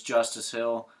drafts is Justice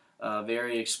Hill.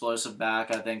 Very explosive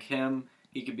back. I think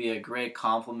he could be a great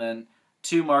complement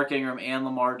to Mark Ingram and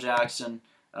Lamar Jackson.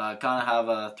 Kind of have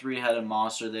a 3-headed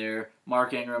monster there.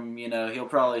 Mark Ingram, he'll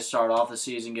probably start off the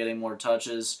season getting more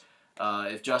touches.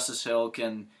 If Justice Hill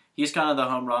he's kind of the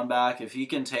home run back. If he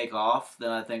can take off, then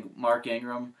I think Mark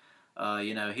Ingram,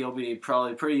 he'll be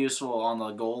probably pretty useful on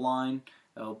the goal line.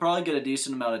 He'll probably get a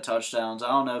decent amount of touchdowns. I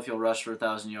don't know if he'll rush for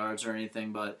 1,000 yards or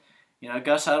anything, but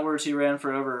Gus Edwards, he ran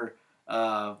for over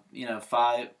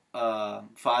 5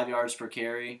 yards per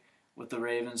carry with the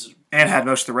Ravens, and had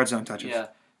most of the red zone touches. Yeah,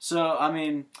 so I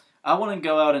mean, I wouldn't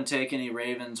go out and take any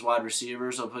Ravens wide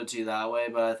receivers, I'll put it to you that way,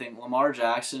 but I think Lamar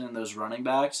Jackson and those running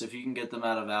backs, if you can get them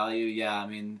out of value,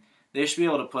 they should be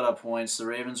able to put up points. The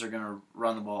Ravens are going to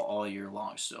run the ball all year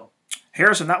long still.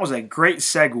 Harrison, that was a great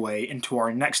segue into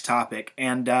our next topic.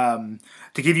 And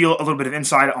to give you a little bit of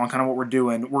insight on kind of what we're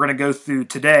doing, we're going to go through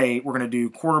today, we're going to do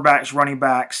quarterbacks, running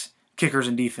backs, kickers,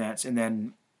 and defense. And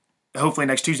then hopefully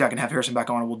next Tuesday I can have Harrison back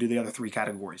on and we'll do the other 3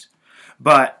 categories.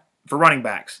 But for running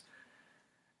backs,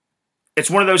 it's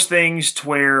one of those things to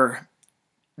where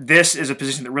this is a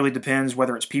position that really depends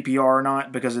whether it's PPR or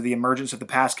not because of the emergence of the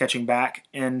pass catching back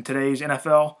in today's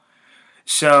NFL.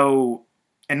 So,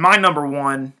 in my number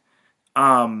one,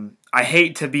 I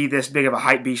hate to be this big of a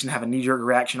hype beast and have a knee-jerk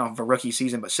reaction off of a rookie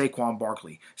season, but Saquon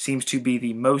Barkley seems to be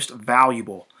the most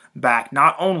valuable back,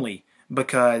 not only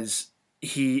because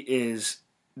he is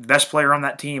the best player on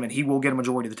that team, and he will get a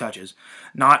majority of the touches.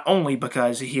 Not only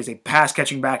because he is a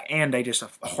pass-catching back and just a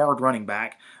hard running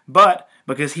back, but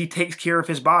because he takes care of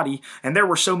his body. And there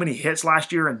were so many hits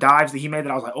last year and dives that he made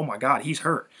that I was like, oh my God, he's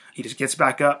hurt. He just gets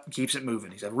back up and keeps it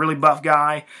moving. He's a really buff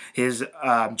guy. His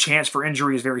chance for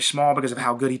injury is very small because of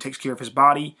how good he takes care of his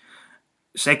body.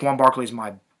 Saquon Barkley is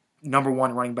my number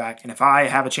one running back, and if I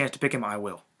have a chance to pick him, I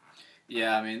will.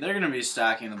 Yeah, I mean, they're going to be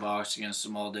stacking the box against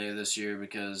him all day this year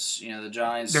because, the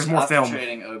Giants, there's more after film.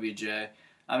 Trading OBJ,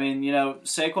 I mean,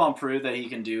 Saquon proved that he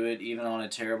can do it even on a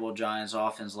terrible Giants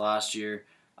offense last year.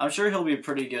 I'm sure he'll be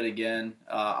pretty good again.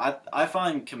 I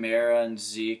find Kamara and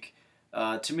Zeke,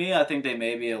 to me, I think they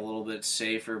may be a little bit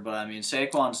safer, but I mean,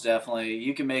 Saquon's definitely,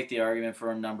 you can make the argument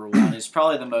for him number one. He's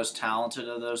probably the most talented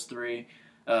of those three.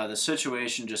 The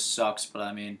situation just sucks, but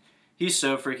I mean, he's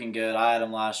so freaking good. I had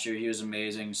him last year. He was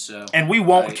amazing. And we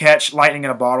won't catch lightning in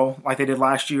a bottle like they did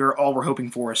last year. All we're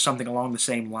hoping for is something along the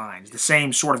same lines, the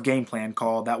same sort of game plan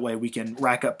called. That way we can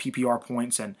rack up PPR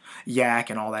points and yak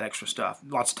and all that extra stuff.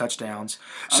 Lots of touchdowns.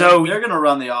 So they're going to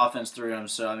run the offense through him.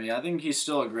 So, I mean, I think he's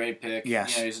still a great pick.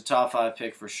 Yes. He's a top 5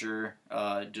 pick for sure.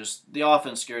 Just the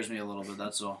offense scares me a little bit.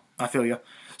 That's all. I feel you.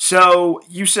 So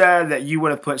you said that you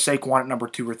would have put Saquon at number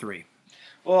 2 or 3.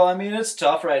 Well, I mean, it's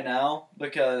tough right now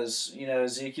because,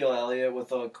 Ezekiel Elliott with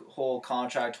the whole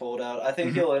contract holdout, I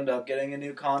think he'll end up getting a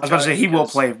new contract. I was about to say, he will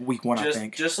play week 1, I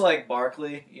think. Just like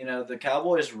Barkley, the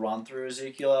Cowboys run through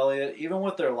Ezekiel Elliott. Even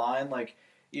with their line,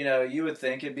 you would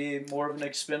think it'd be more of an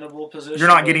expendable position. You're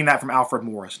not getting that from Alfred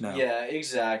Morris, no. Yeah,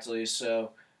 exactly.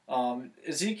 So,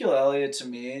 Ezekiel Elliott, to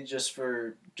me, just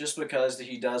because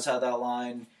he does have that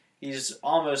line, he's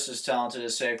almost as talented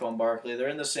as Saquon Barkley. They're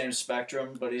in the same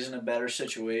spectrum, but he's in a better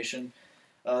situation.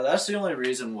 That's the only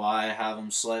reason why I have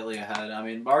him slightly ahead. I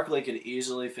mean, Barkley could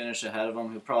easily finish ahead of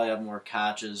him. He'll probably have more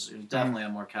catches. He'll definitely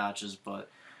have more catches, but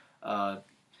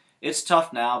it's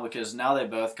tough now because now they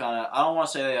both kind of – I don't want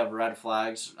to say they have red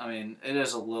flags. I mean, it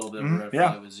is a little bit of a red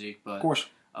flag with Zeke, but, of course.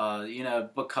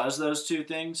 Because those two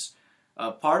things –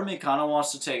 part of me kind of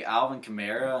wants to take Alvin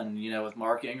Kamara, and, with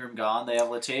Mark Ingram gone, they have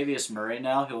Latavius Murray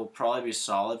now. He'll probably be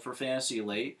solid for fantasy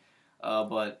late.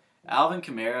 But Alvin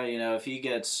Kamara, if he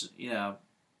gets, a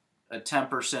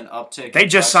 10% uptick. They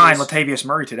just signed Latavius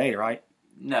Murray today, right?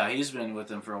 No, he's been with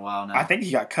them for a while now. I think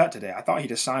he got cut today. I thought he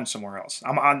just signed somewhere else.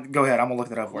 Go ahead. I'm going to look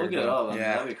that up. Look it up. I mean,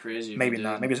 that'd be crazy. Maybe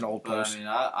not. Maybe it's an old post. I mean,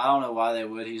 I don't know why they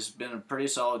would. He's been a pretty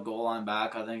solid goal line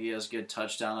back. I think he has good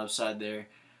touchdown upside there.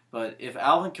 But if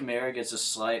Alvin Kamara gets a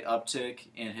slight uptick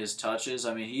in his touches,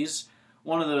 I mean, he's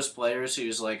one of those players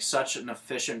who's such an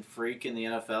efficient freak in the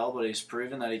NFL, but he's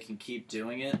proven that he can keep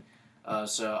doing it.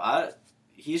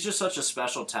 He's just such a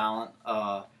special talent.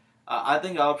 I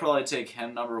think I would probably take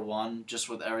him number 1 just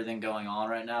with everything going on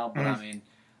right now. But, I mean,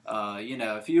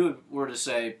 if you were to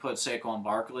say put Saquon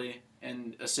Barkley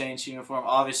in a Saints uniform,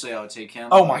 obviously I would take him.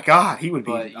 Oh, my God. He would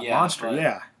be a monster,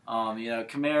 yeah.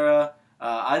 Kamara,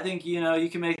 I think, you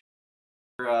can make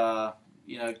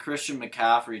Christian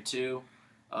McCaffrey too,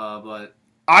 but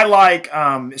I like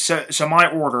so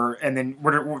my order, and then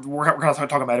we're going to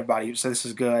talk about everybody, so this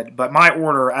is good. But my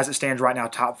order, as it stands right now,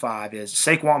 top 5 is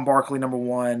Saquon Barkley number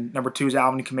 1, number 2 is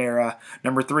Alvin Kamara,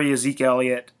 number 3 is Zeke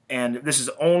Elliott, and this is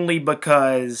only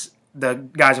because the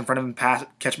guys in front of him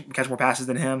catch more passes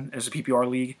than him. It's a PPR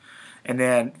league. And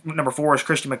then number 4 is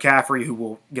Christian McCaffrey, who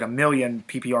will get 1 million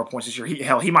PPR points this year.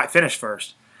 He might finish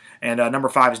first. And number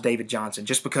 5 is David Johnson,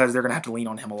 just because they're going to have to lean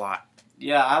on him a lot.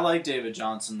 Yeah, I like David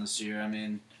Johnson this year. I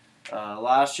mean,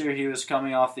 last year he was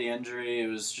coming off the injury. It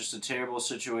was just a terrible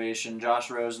situation. Josh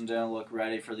Rosen didn't look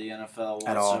ready for the NFL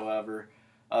whatsoever.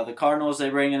 The Cardinals, they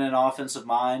bring in an offensive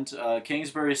mind.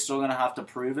 Kingsbury's still going to have to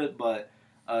prove it, but,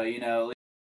 more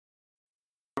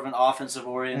of an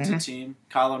offensive-oriented team.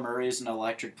 Kyler Murray's an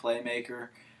electric playmaker.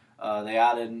 They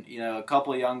added, a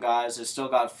couple of young guys. They still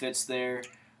got Fitz there.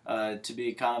 To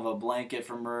be kind of a blanket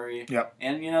for Murray. Yep.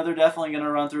 And, they're definitely going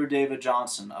to run through David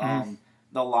Johnson.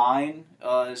 The line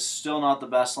is still not the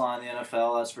best line in the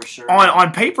NFL, that's for sure.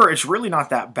 On paper, it's really not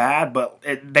that bad, but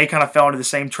they kind of fell into the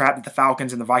same trap that the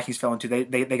Falcons and the Vikings fell into.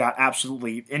 They got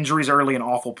absolutely injuries early and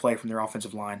awful play from their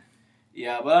offensive line.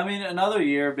 Yeah, but, I mean, another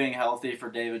year being healthy for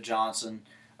David Johnson.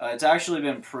 It's actually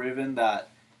been proven that,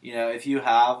 if you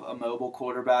have a mobile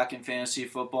quarterback in fantasy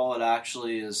football, it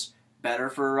actually is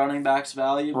better for a running back's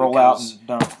value. Roll out and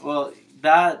dump. Well,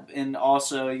 that, and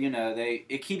also,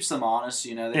 it keeps them honest.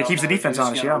 It keeps the defense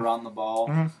honest. Yeah, run the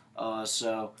ball.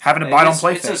 So having to bite on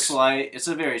play it's fix. It's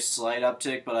a very slight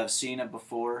uptick, but I've seen it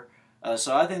before.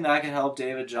 So I think that can help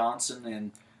David Johnson,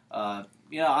 and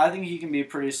I think he can be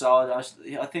pretty solid.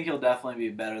 I think he'll definitely be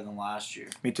better than last year.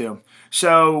 Me too.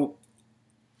 So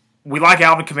we like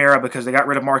Alvin Kamara because they got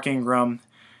rid of Mark Ingram.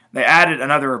 They added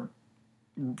another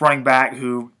running back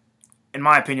who, in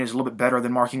my opinion, is a little bit better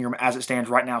than Mark Ingram as it stands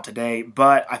right now today.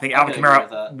 But I think Alvin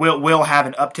Kamara will have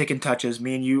an uptick in touches.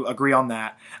 Me and you agree on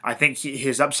that. I think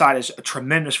his upside is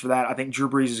tremendous for that. I think Drew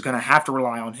Brees is going to have to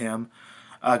rely on him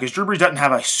because Drew Brees doesn't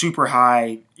have a super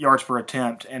high yards per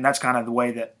attempt, and that's kind of the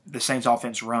way that the Saints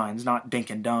offense runs, not dink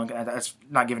and dunk. That's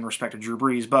not giving respect to Drew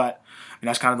Brees, but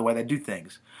that's kind of the way they do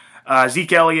things.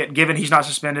 Zeke Elliott, given he's not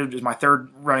suspended, is my third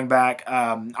running back.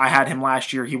 I had him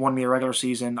last year. He won me a regular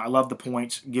season. I love the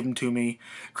points. Give them to me.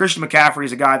 Christian McCaffrey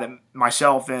is a guy that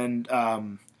myself and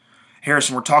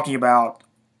Harrison were talking about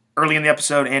early in the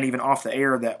episode and even off the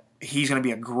air that he's going to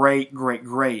be a great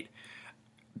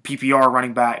PPR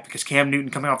running back because Cam Newton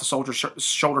coming off the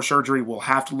shoulder surgery will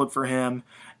have to look for him.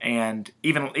 And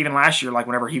even last year, like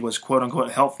whenever he was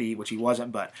quote-unquote healthy, which he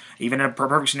wasn't, but even in a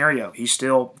perfect scenario, he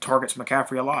still targets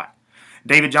McCaffrey a lot.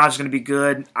 David Johnson's going to be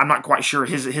good. I'm not quite sure.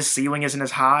 His ceiling isn't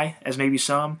as high as maybe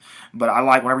some, but I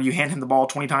like whenever you hand him the ball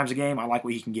 20 times a game, I like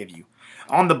what he can give you.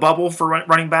 On the bubble for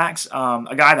running backs,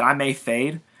 a guy that I may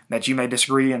fade, that you may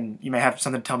disagree and you may have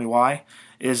something to tell me why,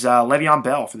 is Le'Veon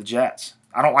Bell for the Jets.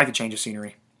 I don't like the change of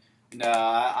scenery. No,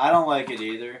 I don't like it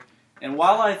either. And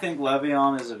while I think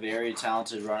Le'Veon is a very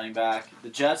talented running back, the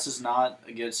Jets is not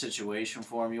a good situation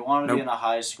for him. You want to be in a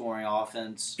high-scoring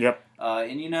offense. Yep.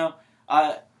 And,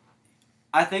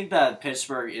 I think that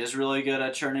Pittsburgh is really good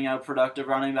at churning out productive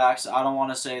running backs. I don't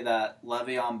want to say that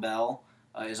Le'Veon Bell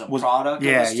is a product of the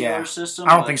Steelers system.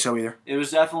 I don't think so either. It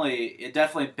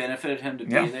definitely benefited him to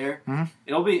be there. Mm-hmm.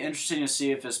 It'll be interesting to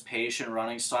see if his patient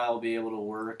running style will be able to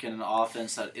work in an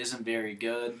offense that isn't very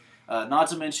good. Not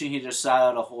to mention he just sat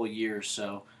out a whole year.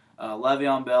 So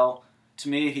Le'Veon Bell, to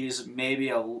me, he's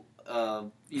maybe a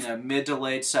mid to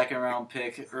late second round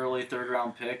pick, early third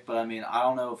round pick. But I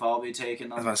don't know if I'll be taking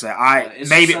them. I was about to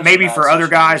say maybe for other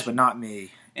guys, but not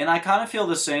me. And I kind of feel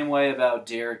the same way about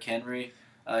Derrick Henry.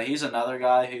 He's another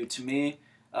guy who, to me,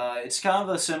 it's kind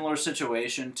of a similar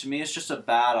situation. To me, it's just a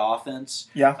bad offense.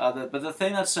 Yeah. But the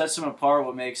thing that sets him apart,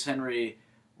 what makes Henry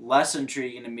less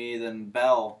intriguing to me than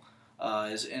Bell,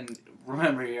 is, and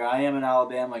remember here, I am an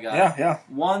Alabama guy. Yeah.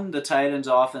 One, the Titans'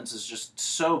 offense is just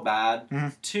so bad. Mm-hmm.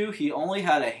 Two, he only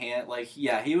had a hand.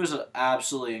 He was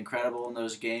absolutely incredible in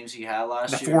those games he had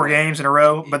last year. The 4 games in a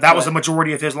row, but that was the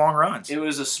majority of his long runs. It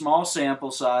was a small sample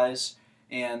size,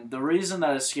 and the reason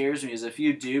that it scares me is if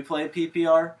you do play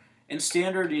PPR, in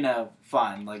standard,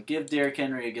 fine. Give Derrick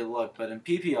Henry a good look, but in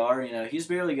PPR, he's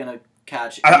barely going to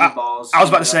catch any balls. I was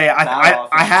about to say,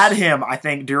 I had him, I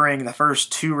think, during the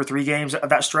first 2 or 3 games of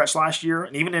that stretch last year,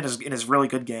 and even in his really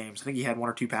good games. I think he had 1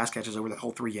 or 2 pass catches over the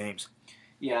whole 3 games.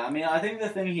 Yeah, I think the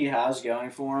thing he has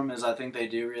going for him is I think they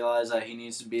do realize that he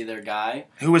needs to be their guy.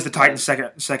 Who was the Titans'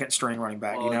 second string running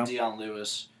back, Deion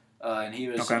Lewis. And he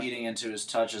was eating into his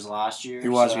touches last year. He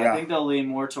was, I think they'll lean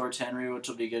more towards Henry, which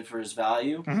will be good for his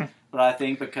value. Mm-hmm. But I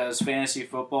think because fantasy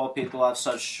football, people have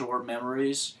such short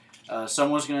memories,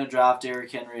 someone's going to draft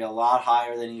Derrick Henry a lot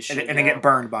higher than he should and then get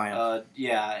burned by him.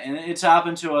 And it's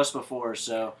happened to us before.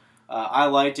 So I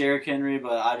like Derrick Henry,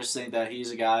 but I just think that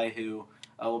he's a guy who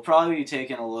will probably be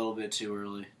taken a little bit too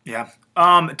early. Yeah.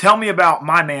 Tell me about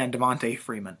my man, Devontae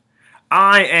Freeman.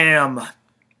 I am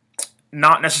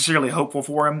not necessarily hopeful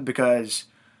for him because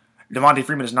Devontae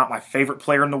Freeman is not my favorite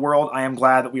player in the world. I am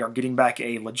glad that we are getting back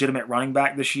a legitimate running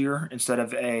back this year instead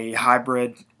of a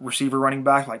hybrid receiver running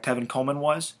back like Tevin Coleman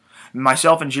was.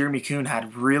 Myself and Jeremy Kuhn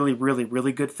had really, really,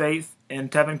 really good faith in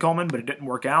Tevin Coleman, but it didn't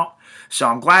work out. So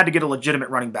I'm glad to get a legitimate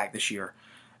running back this year.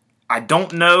 I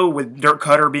don't know with Dirk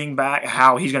Cutter being back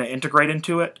how he's going to integrate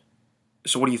into it.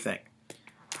 So what do you think?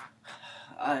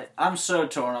 I'm so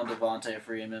torn on Devontae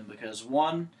Freeman because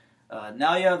one,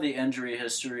 now you have the injury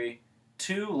history.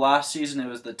 2, last season it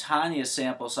was the tiniest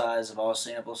sample size of all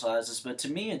sample sizes, but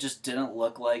to me it just didn't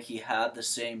look like he had the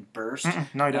same burst.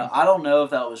 No, he didn't. I don't know if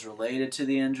that was related to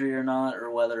the injury or not, or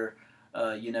whether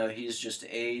he's just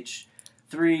aged.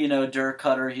 3, Dirk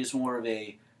Cutter, he's more of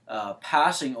a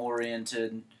passing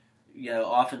oriented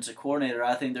offensive coordinator.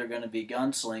 I think they're going to be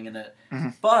gunslinging it,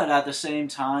 but at the same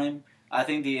time, I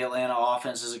think the Atlanta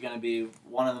offense is going to be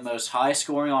one of the most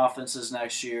high-scoring offenses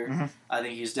next year. I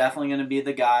think he's definitely going to be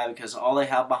the guy because all they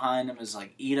have behind him is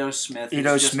Ito Smith.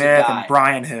 Ito Smith and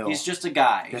Brian Hill. He's just a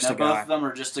guy. Both of them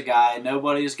are just a guy.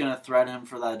 Nobody's going to threaten him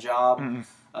for that job.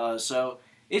 So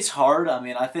it's hard.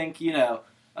 I think,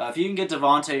 if you can get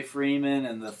Devontae Freeman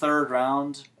in the 3rd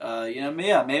round,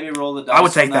 maybe roll the dice. I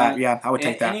would take that. Yeah, I would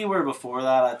take that. Anywhere before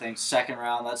that, I think 2nd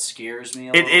round, that scares me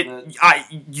a little bit.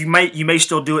 You may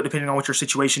still do it depending on what your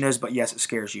situation is, but yes, it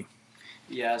scares you.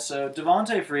 Yeah, so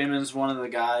Devontae Freeman's one of the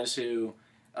guys who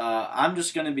I'm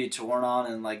just going to be torn on,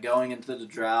 and like going into the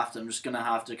draft, I'm just going to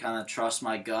have to kind of trust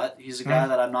my gut. He's a guy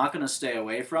that I'm not going to stay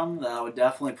away from, that I would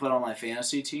definitely put on my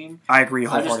fantasy team. I agree I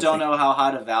wholeheartedly. just don't know how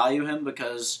high to value him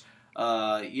because,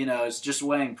 it's just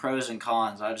weighing pros and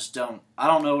cons. I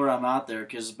don't know where I'm at there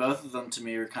because both of them to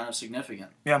me are kind of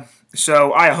significant. Yeah,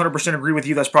 so I 100% agree with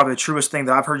you. That's probably the truest thing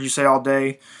that I've heard you say all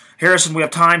day. Harrison, we have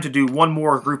time to do one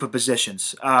more group of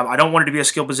positions. I don't want it to be a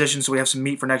skill position, so we have some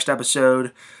meat for next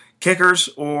episode. Kickers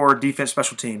or defense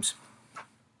special teams?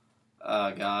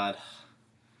 Oh, God.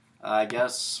 I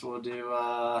guess we'll do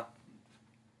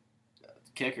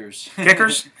kickers.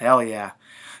 Kickers? Hell yeah.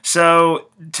 So,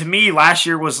 to me, last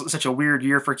year was such a weird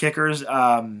year for kickers.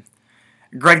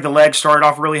 Greg the Leg started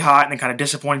off really hot and then kind of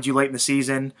disappointed you late in the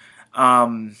season.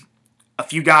 A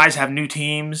few guys have new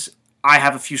teams. I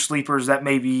have a few sleepers that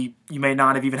maybe you may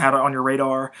not have even had on your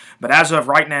radar. But as of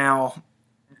right now,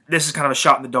 this is kind of a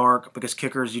shot in the dark because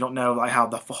kickers, you don't know like how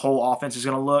the whole offense is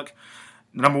going to look.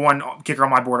 The number one kicker on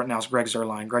my board right now is Greg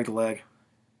Zuerlein, Greg the Leg.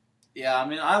 Yeah, I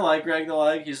mean, I like Greg the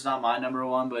Leg. He's not my number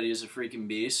one, but he's a freaking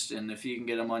beast. And if you can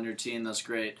get him on your team, that's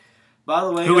great. By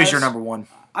the way, who guys, is your number one?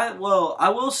 I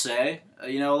will say, a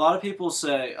lot of people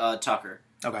say Tucker.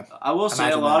 Okay. I will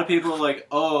say a lot of people are like,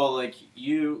 oh, like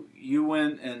you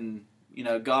went and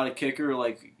got a kicker,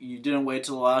 like you didn't wait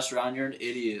till the last round. You're an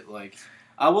idiot. Like,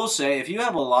 I will say, if you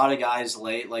have a lot of guys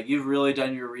late, like you've really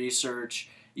done your research,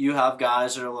 you have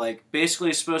guys that are like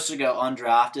basically supposed to go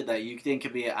undrafted that you think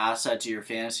could be an asset to your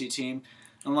fantasy team,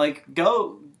 and like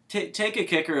go take a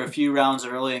kicker a few rounds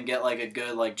early and get like a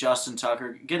good like Justin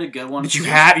Tucker, get a good one. But you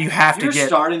have to you're get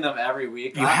starting them every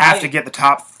week. You have to get the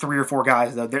top 3 or 4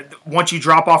 guys though. Once you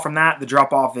drop off from that, the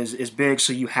drop off is big.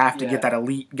 So you have to get that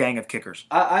elite gang of kickers.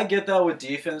 I get that with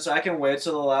defense. I can wait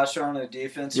till the last round of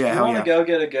defense. Yeah, if you want to go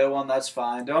get a good one, that's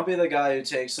fine. Don't be the guy who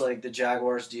takes like the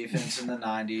Jaguars defense in the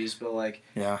 '90s. But like,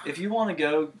 if you want to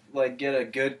go like get a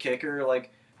good kicker,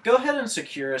 like, go ahead and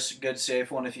secure a good safe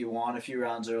one if you want a few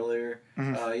rounds earlier.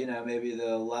 Mm-hmm. Maybe the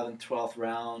 11th, 12th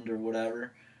round or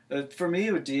whatever. For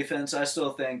me, with defense, I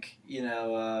still think,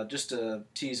 just to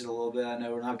tease it a little bit, I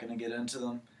know we're not going to get into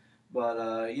them,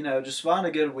 but, just find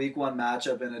a good week 1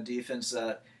 matchup in a defense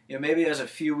that, maybe has a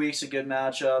few weeks of good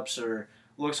matchups or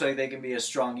looks like they can be a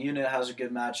strong unit, has a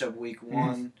good matchup week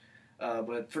 1.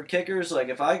 But for kickers, like,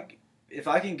 if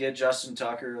I can get Justin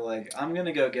Tucker, like, I'm going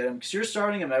to go get him because you're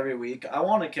starting him every week. I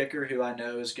want a kicker who I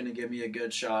know is going to give me a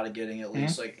good shot at getting at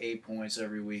least, 8 points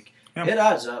every week. Yeah. It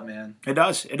adds up, man. It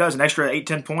does. An extra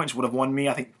 8-10 points would have won me,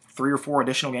 I think, 3 or 4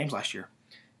 additional games last year.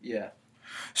 Yeah.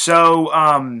 So,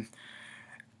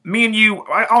 me and you,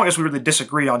 I guess we really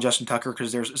disagree on Justin Tucker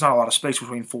because there's not a lot of space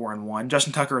between 4 and 1.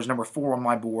 Justin Tucker is number 4 on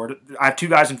my board. I have 2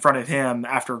 guys in front of him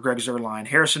after Greg Zuerlein.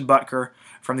 Harrison Butker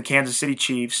from the Kansas City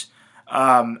Chiefs.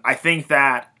 I think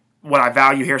that what I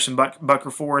value Harrison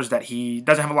Butker for is that he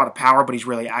doesn't have a lot of power, but he's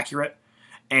really accurate.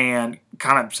 And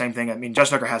kind of same thing. I mean,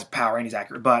 Justin Tucker has power and he's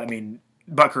accurate, but I mean,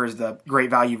 Butker is the great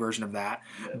value version of that.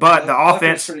 Yeah, but the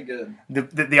offense, pretty good.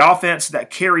 The offense that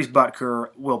carries Butker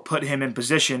will put him in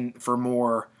position for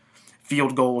more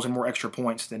field goals and more extra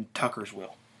points than Tucker's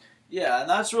will. Yeah, and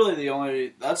that's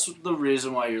really that's the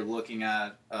reason why you're looking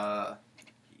at a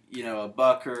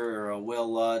Butker or a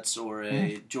Will Lutz or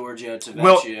a Giorgio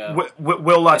Tavecchio.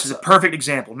 Will Lutz is a perfect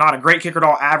example. Not a great kicker at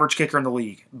all, average kicker in the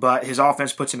league. But his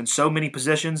offense puts him in so many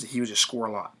positions, he would just score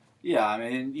a lot. Yeah, I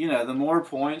mean, the more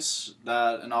points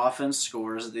that an offense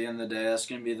scores at the end of the day, that's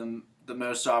going to be the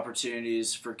most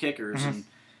opportunities for kickers. Mm-hmm.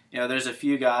 And, there's a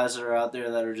few guys that are out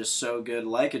there that are just so good,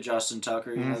 like a Justin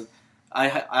Tucker. Mm-hmm. I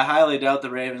highly doubt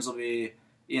the Ravens will be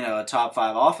a top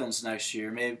 5 offense next year.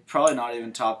 Maybe probably not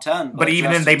even top 10. But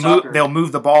even then, they'll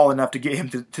move the ball enough to get him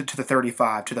to the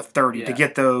 35, to the 30, to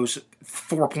get those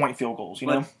 4-point field goals.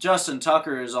 But Justin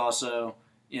Tucker is also,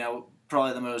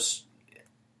 probably the most,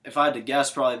 if I had to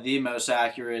guess, probably the most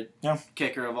accurate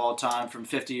kicker of all time from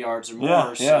 50 yards or more.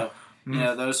 Yeah.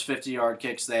 So, those 50-yard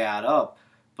kicks, they add up.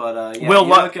 But Will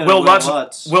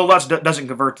Lutz doesn't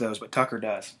convert those, but Tucker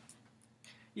does.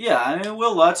 Yeah, I mean,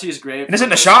 Will Lutz, he's great. This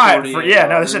isn't a shot. This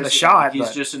isn't a shot.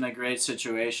 He's just in a great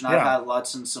situation. I've had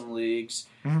Lutz in some leagues.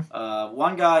 Mm-hmm.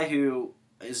 One guy who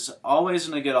is always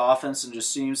in a good offense and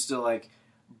just seems to,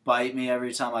 bite me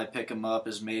every time I pick him up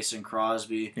is Mason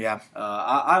Crosby. Yeah.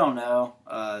 I don't know.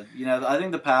 I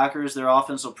think the Packers, their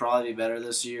offense will probably be better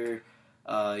this year.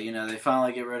 They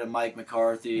finally get rid of Mike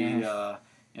McCarthy.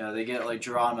 Mm-hmm. They get,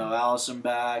 Geronimo Allison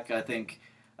back. I think...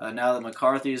 now that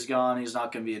McCarthy's gone, he's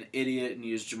not going to be an idiot and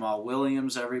use Jamal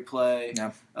Williams every play.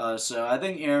 Yeah. So I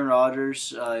think Aaron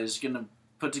Rodgers is going to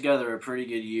put together a pretty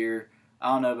good year.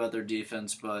 I don't know about their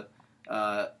defense, but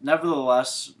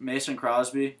Nevertheless, Mason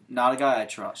Crosby, not a guy I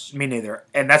trust. Me neither.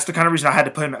 And that's the kind of reason I had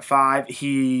to put him at 5.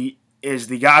 He is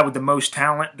the guy with the most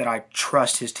talent that I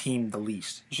trust his team the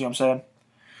least. You see what I'm saying?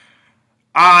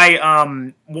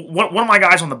 One of my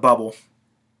guys on the bubble.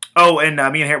 Oh, and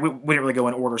me and Harry, we didn't really go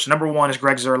in order. So number 1 is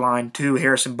Greg Zuerlein, 2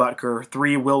 Harrison Butker,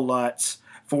 3 Will Lutz,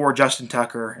 4 Justin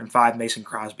Tucker, and 5 Mason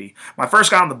Crosby. My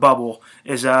first guy on the bubble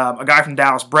is a guy from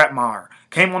Dallas, Brett Maher.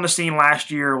 Came on the scene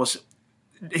last year.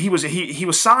 He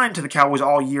was signed to the Cowboys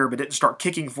all year, but didn't start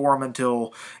kicking for them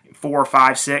until 4,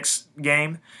 5, 6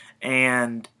 game.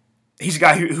 And he's a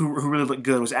guy who really looked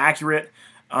good. Was accurate.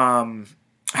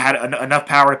 Had enough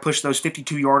power to push those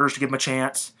 52-yarders to give him a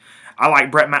chance. I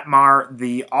like Brett Maher.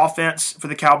 The offense for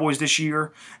the Cowboys this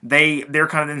year, they're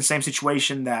kind of in the same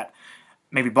situation that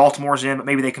maybe Baltimore's in, but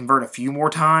maybe they convert a few more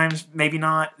times, maybe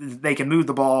not. They can move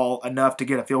the ball enough to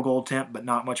get a field goal attempt, but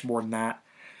not much more than that.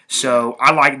 So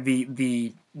I like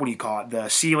the what do you call it? The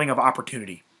ceiling of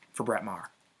opportunity for Brett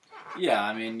Maher. Yeah,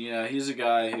 I mean, he's a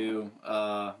guy who,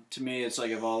 to me, it's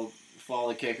like if all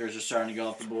the kickers are starting to go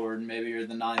off the board, and maybe you're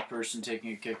the 9th person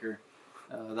taking a kicker.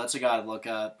 That's a guy to look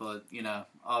at, but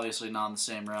obviously not in the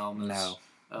same realm as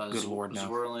Good Lord, no.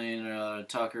 Zwirling,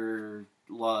 Tucker,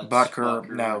 Lutz,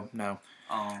 Butker. No.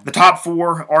 The top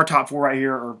 4, our top 4 right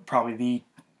here, are probably the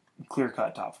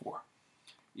clear-cut top 4.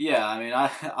 Yeah, I mean,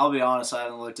 I'll be honest, I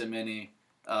haven't looked at many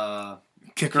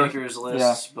kickers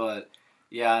lists, but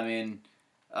yeah, I mean,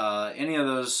 any of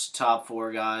those top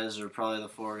 4 guys are probably the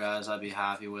 4 guys I'd be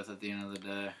happy with at the end of the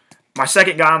day. My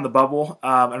second guy on the bubble,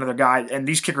 another guy, and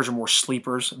these kickers are more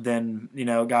sleepers than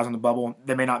guys on the bubble.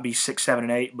 They may not be 6, 7,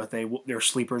 and 8, but they're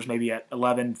sleepers maybe at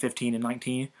 11, 15, and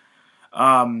 19.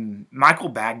 Michael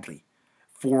Bagley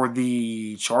for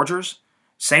the Chargers.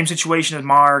 Same situation as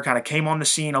Maher, kind of came on the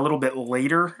scene a little bit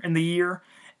later in the year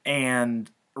and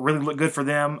really looked good for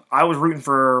them. I was rooting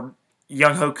for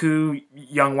Young Wauku.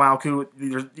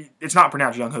 It's not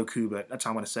pronounced Young Hoku, but that's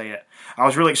how I'm going to say it. I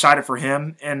was really excited for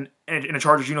him in a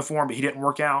Chargers uniform, but he didn't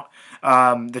work out.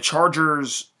 The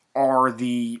Chargers are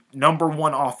the number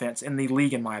 1 offense in the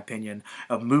league, in my opinion,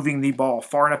 of moving the ball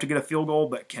far enough to get a field goal,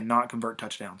 but cannot convert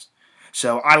touchdowns.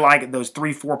 So I like those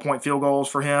 3, 4-point field goals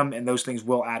for him, and those things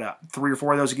will add up. 3 or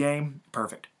 4 of those a game,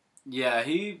 perfect. Yeah,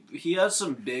 he had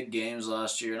some big games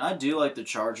last year, and I do like the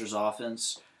Chargers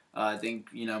offense. I think,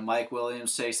 Mike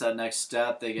Williams takes that next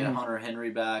step. They get Hunter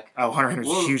Henry back. Oh, Hunter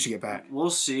Henry's huge to get back. We'll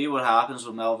see what happens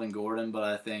with Melvin Gordon, but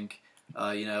I think,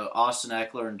 Austin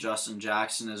Eckler and Justin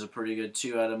Jackson is a pretty good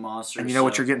 2-headed monster. And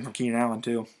what you're getting from Keenan Allen,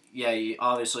 too. Yeah, you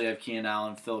obviously have Keenan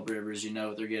Allen, Phillip Rivers. You know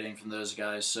what they're getting from those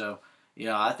guys. So,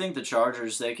 I think the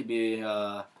Chargers, they could be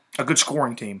a good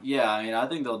scoring team. Yeah, I mean, I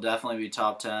think they'll definitely be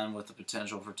top 10 with the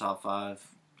potential for top 5.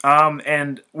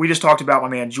 And we just talked about my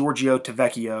man Giorgio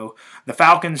Tavecchio. The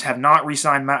Falcons have not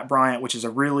re-signed Matt Bryant, which is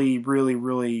a really, really,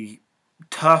 really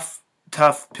tough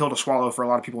pill to swallow for a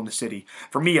lot of people in the city.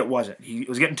 For me, it wasn't. He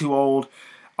was getting too old.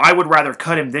 I would rather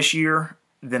cut him this year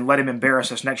than let him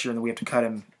embarrass us next year, and then we have to cut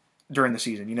him during the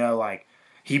season.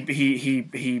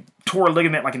 He tore a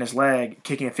ligament in his leg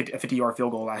kicking a 50-yard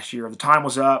field goal last year. The time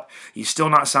was up. He's still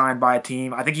not signed by a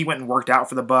team. I think he went and worked out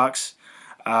for the Bucs,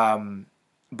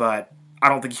 but I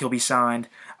don't think he'll be signed.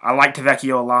 I like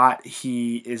Tavecchio a lot.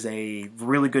 He is a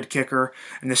really good kicker.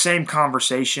 In the same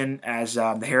conversation as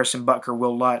the Harrison Butker,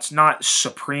 Will Lutz, not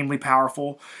supremely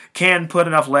powerful, can put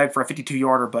enough leg for a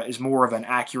 52-yarder, but is more of an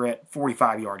accurate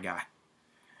 45-yard guy.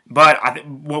 But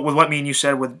with what me and you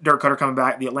said, with Dirk Cutter coming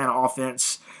back, the Atlanta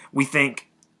offense, we think,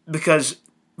 because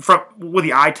with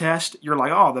the eye test, you're like,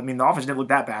 the offense didn't look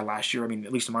that bad last year,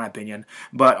 at least in my opinion.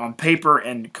 But on paper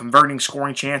and converting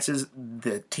scoring chances,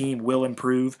 the team will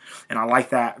improve, and I like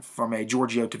that from a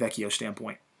Giorgio Tavecchio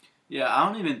standpoint. Yeah, I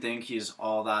don't even think he's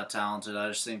all that talented. I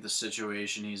just think the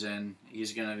situation he's in,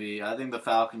 he's going to be, I think the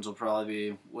Falcons will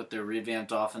probably be, with their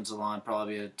revamped offensive line,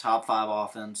 probably be a top 5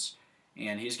 offense.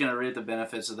 And he's going to reap the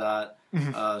benefits of that.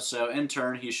 Mm-hmm. So, in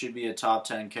turn, he should be a top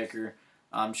 10 kicker.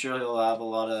 I'm sure he'll have a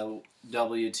lot of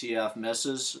WTF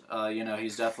misses.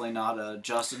 He's definitely not a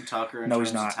Justin Tucker in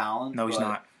terms of talent. No, he's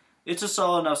not. It's a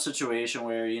solid enough situation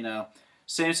where,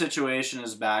 same situation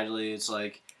as Bagley. It's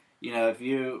like, if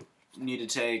you need to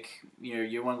take,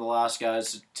 you're one of the last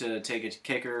guys to take a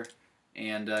kicker,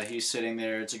 and he's sitting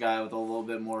there. It's a guy with a little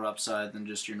bit more upside than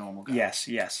just your normal guy.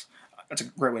 Yes. That's a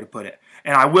great way to put it.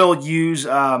 And I will use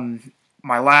my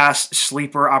last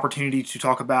sleeper opportunity to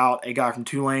talk about a guy from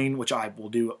Tulane, which I will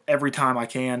do every time I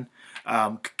can.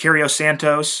 Cario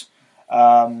Santos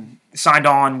signed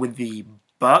on with the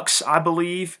Bucks, I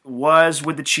believe, was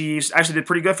with the Chiefs. Actually did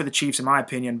pretty good for the Chiefs in my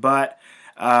opinion, but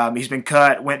He's been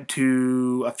cut, went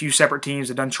to a few separate teams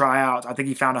that done tryouts. I think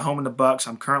he found a home in the Bucks.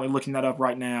 I'm currently looking that up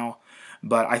right now.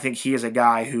 But I think he is a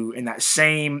guy who, in that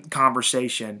same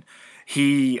conversation,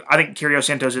 I think Kyrgios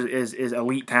Santos is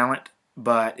elite talent,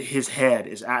 but his head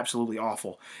is absolutely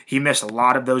awful. He missed a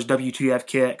lot of those WTF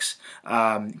kicks.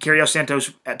 Kyrgios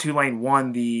Santos at Tulane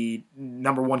won the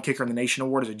 #1 kicker in the nation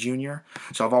award as a junior.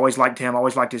 So I've always liked him,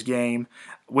 always liked his game.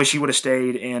 Wish he would have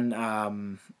stayed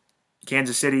in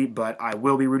Kansas City, but I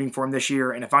will be rooting for him this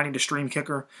year. And if I need a stream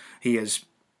kicker, he is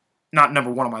not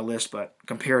 #1 on my list, but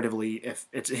comparatively, if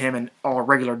it's him and all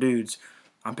regular dudes,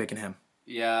 I'm picking him.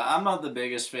 Yeah, I'm not the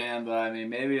biggest fan, but I mean,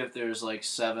 maybe if there's like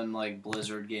 7 like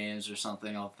Blizzard games or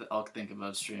something, I'll think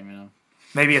about streaming them.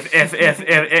 Maybe if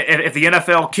the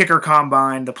NFL kicker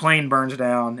combine, the plane burns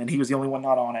down, and he was the only one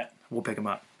not on it, we'll pick him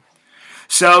up.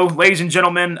 So, ladies and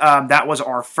gentlemen, that was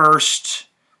our first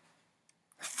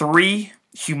 3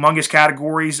 humongous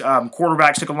categories.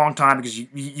 Quarterbacks took a long time because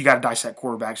you got to dissect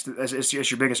quarterbacks.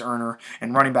 It's your biggest earner,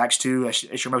 and running backs too.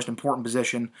 It's your most important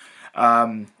position.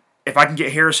 If I can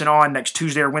get Harrison on next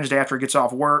Tuesday or Wednesday after he gets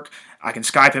off work, I can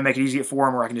Skype him, make it easy for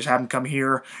him, or I can just have him come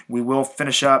here. We will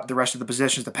finish up the rest of the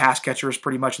positions, the pass catchers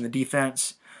pretty much in the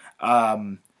defense.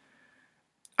 I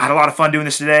had a lot of fun doing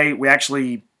this today. We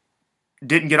actually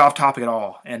didn't get off topic at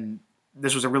all, and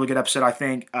this was a really good episode, I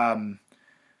think.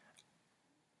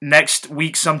 Next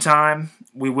week sometime,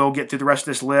 we will get through the rest of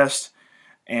this list,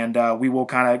 and we will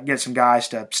kind of get some guys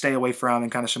to stay away from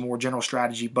and kind of some more general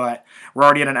strategy. But we're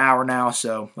already at an hour now,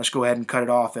 so let's go ahead and cut it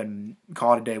off and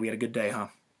call it a day. We had a good day, huh?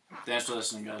 Thanks for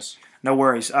listening, guys. No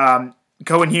worries.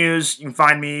 Cohen Hughes, you can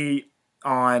find me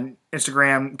on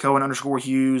Instagram,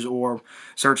 Cohen_Hughes, or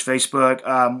search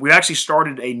Facebook. We actually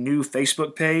started a new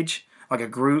Facebook page, like a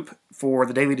group for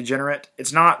the Daily Degenerate.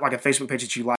 It's not like a Facebook page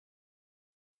that you like.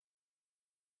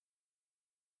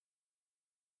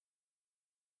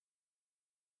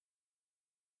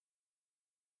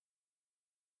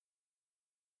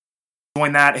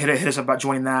 Join that. Hit us up about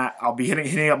joining that. I'll be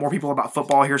hitting up more people about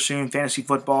football here soon, fantasy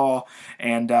football,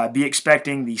 and be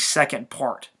expecting the second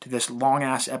part to this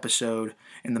long-ass episode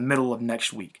in the middle of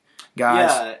next week.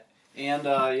 Guys. Yeah, and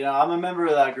I'm a member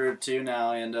of that group too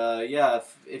now, and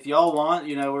if y'all want,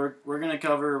 we're gonna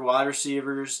cover wide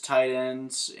receivers, tight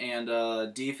ends,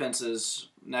 and defenses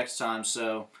next time.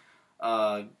 So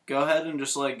go ahead and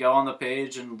just go on the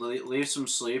page and leave some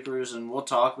sleepers, and we'll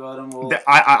talk about them.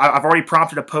 I've already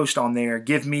prompted a post on there.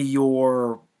 Give me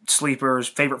your sleepers,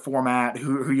 favorite format,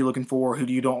 who you looking for, who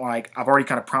do you don't like. I've already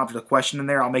kind of prompted a question in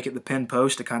there. I'll make it the pinned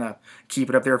post to kind of keep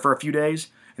it up there for a few days,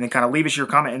 and then kind of leave us your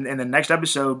comment. And the next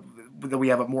episode that we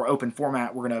have a more open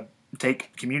format, we're going to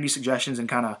take community suggestions and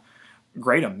kind of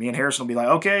grade them. Me and Harrison will be like,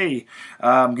 okay,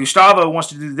 Gustavo wants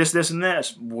to do this, and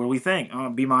this. What do we think?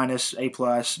 B-, A+,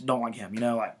 don't like him.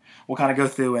 We'll kind of go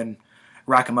through and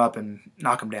rack them up and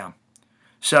knock them down.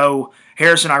 So,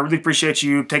 Harrison, I really appreciate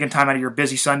you taking time out of your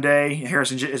busy Sunday.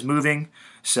 Harrison is moving,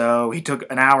 so he took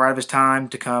an hour out of his time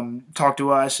to come talk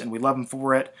to us, and we love him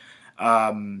for it.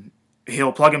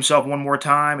 He'll plug himself one more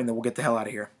time, and then we'll get the hell out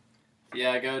of here.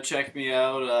 Yeah, go check me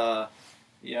out.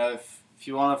 If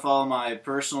you want to follow my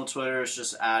personal Twitter, it's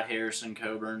just @Harrison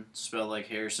Coburn, spelled like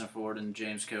Harrison Ford and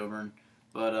James Coburn.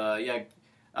 But I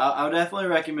would definitely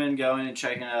recommend going and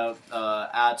checking out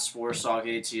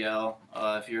 @SportsTalkATL.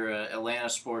 If you're an Atlanta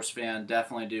sports fan,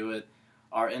 definitely do it.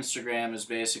 Our Instagram is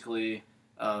basically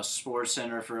Sports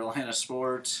Center for Atlanta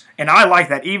Sports. And I like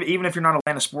that. Even if you're not an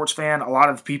Atlanta sports fan, a lot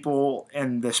of people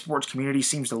in the sports community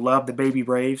seems to love the Baby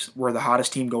Braves. We're the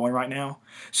hottest team going right now.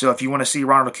 So if you want to see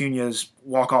Ronald Acuna's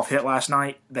walk-off hit last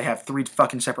night, they have 3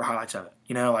 fucking separate highlights of it.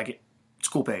 It's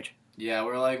a cool page. Yeah,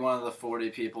 we're like one of the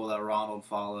 40 people that Ronald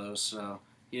follows, so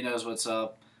he knows what's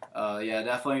up.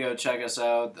 Definitely go check us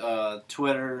out.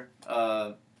 Twitter,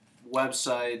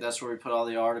 website, that's where we put all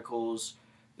the articles.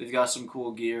 We've got some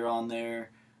cool gear on there.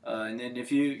 And then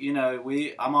if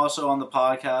I'm also on the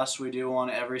podcast. We do one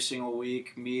every single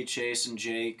week. Me, Chase, and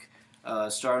Jake.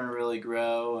 Starting to really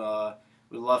grow.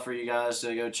 We'd love for you guys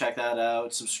to go check that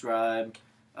out, subscribe.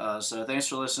 So thanks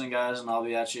for listening, guys, and I'll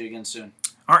be at you again soon.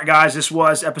 All right, guys, this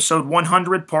was episode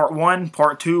 100, part 1.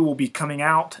 Part 2 will be coming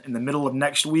out in the middle of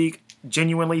next week.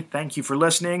 Genuinely, thank you for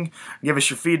listening. Give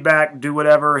us your feedback. Do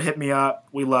whatever. Hit me up.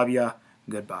 We love you.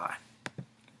 Goodbye.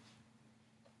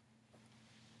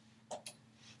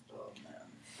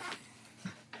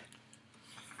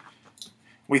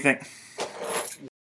 What do you think?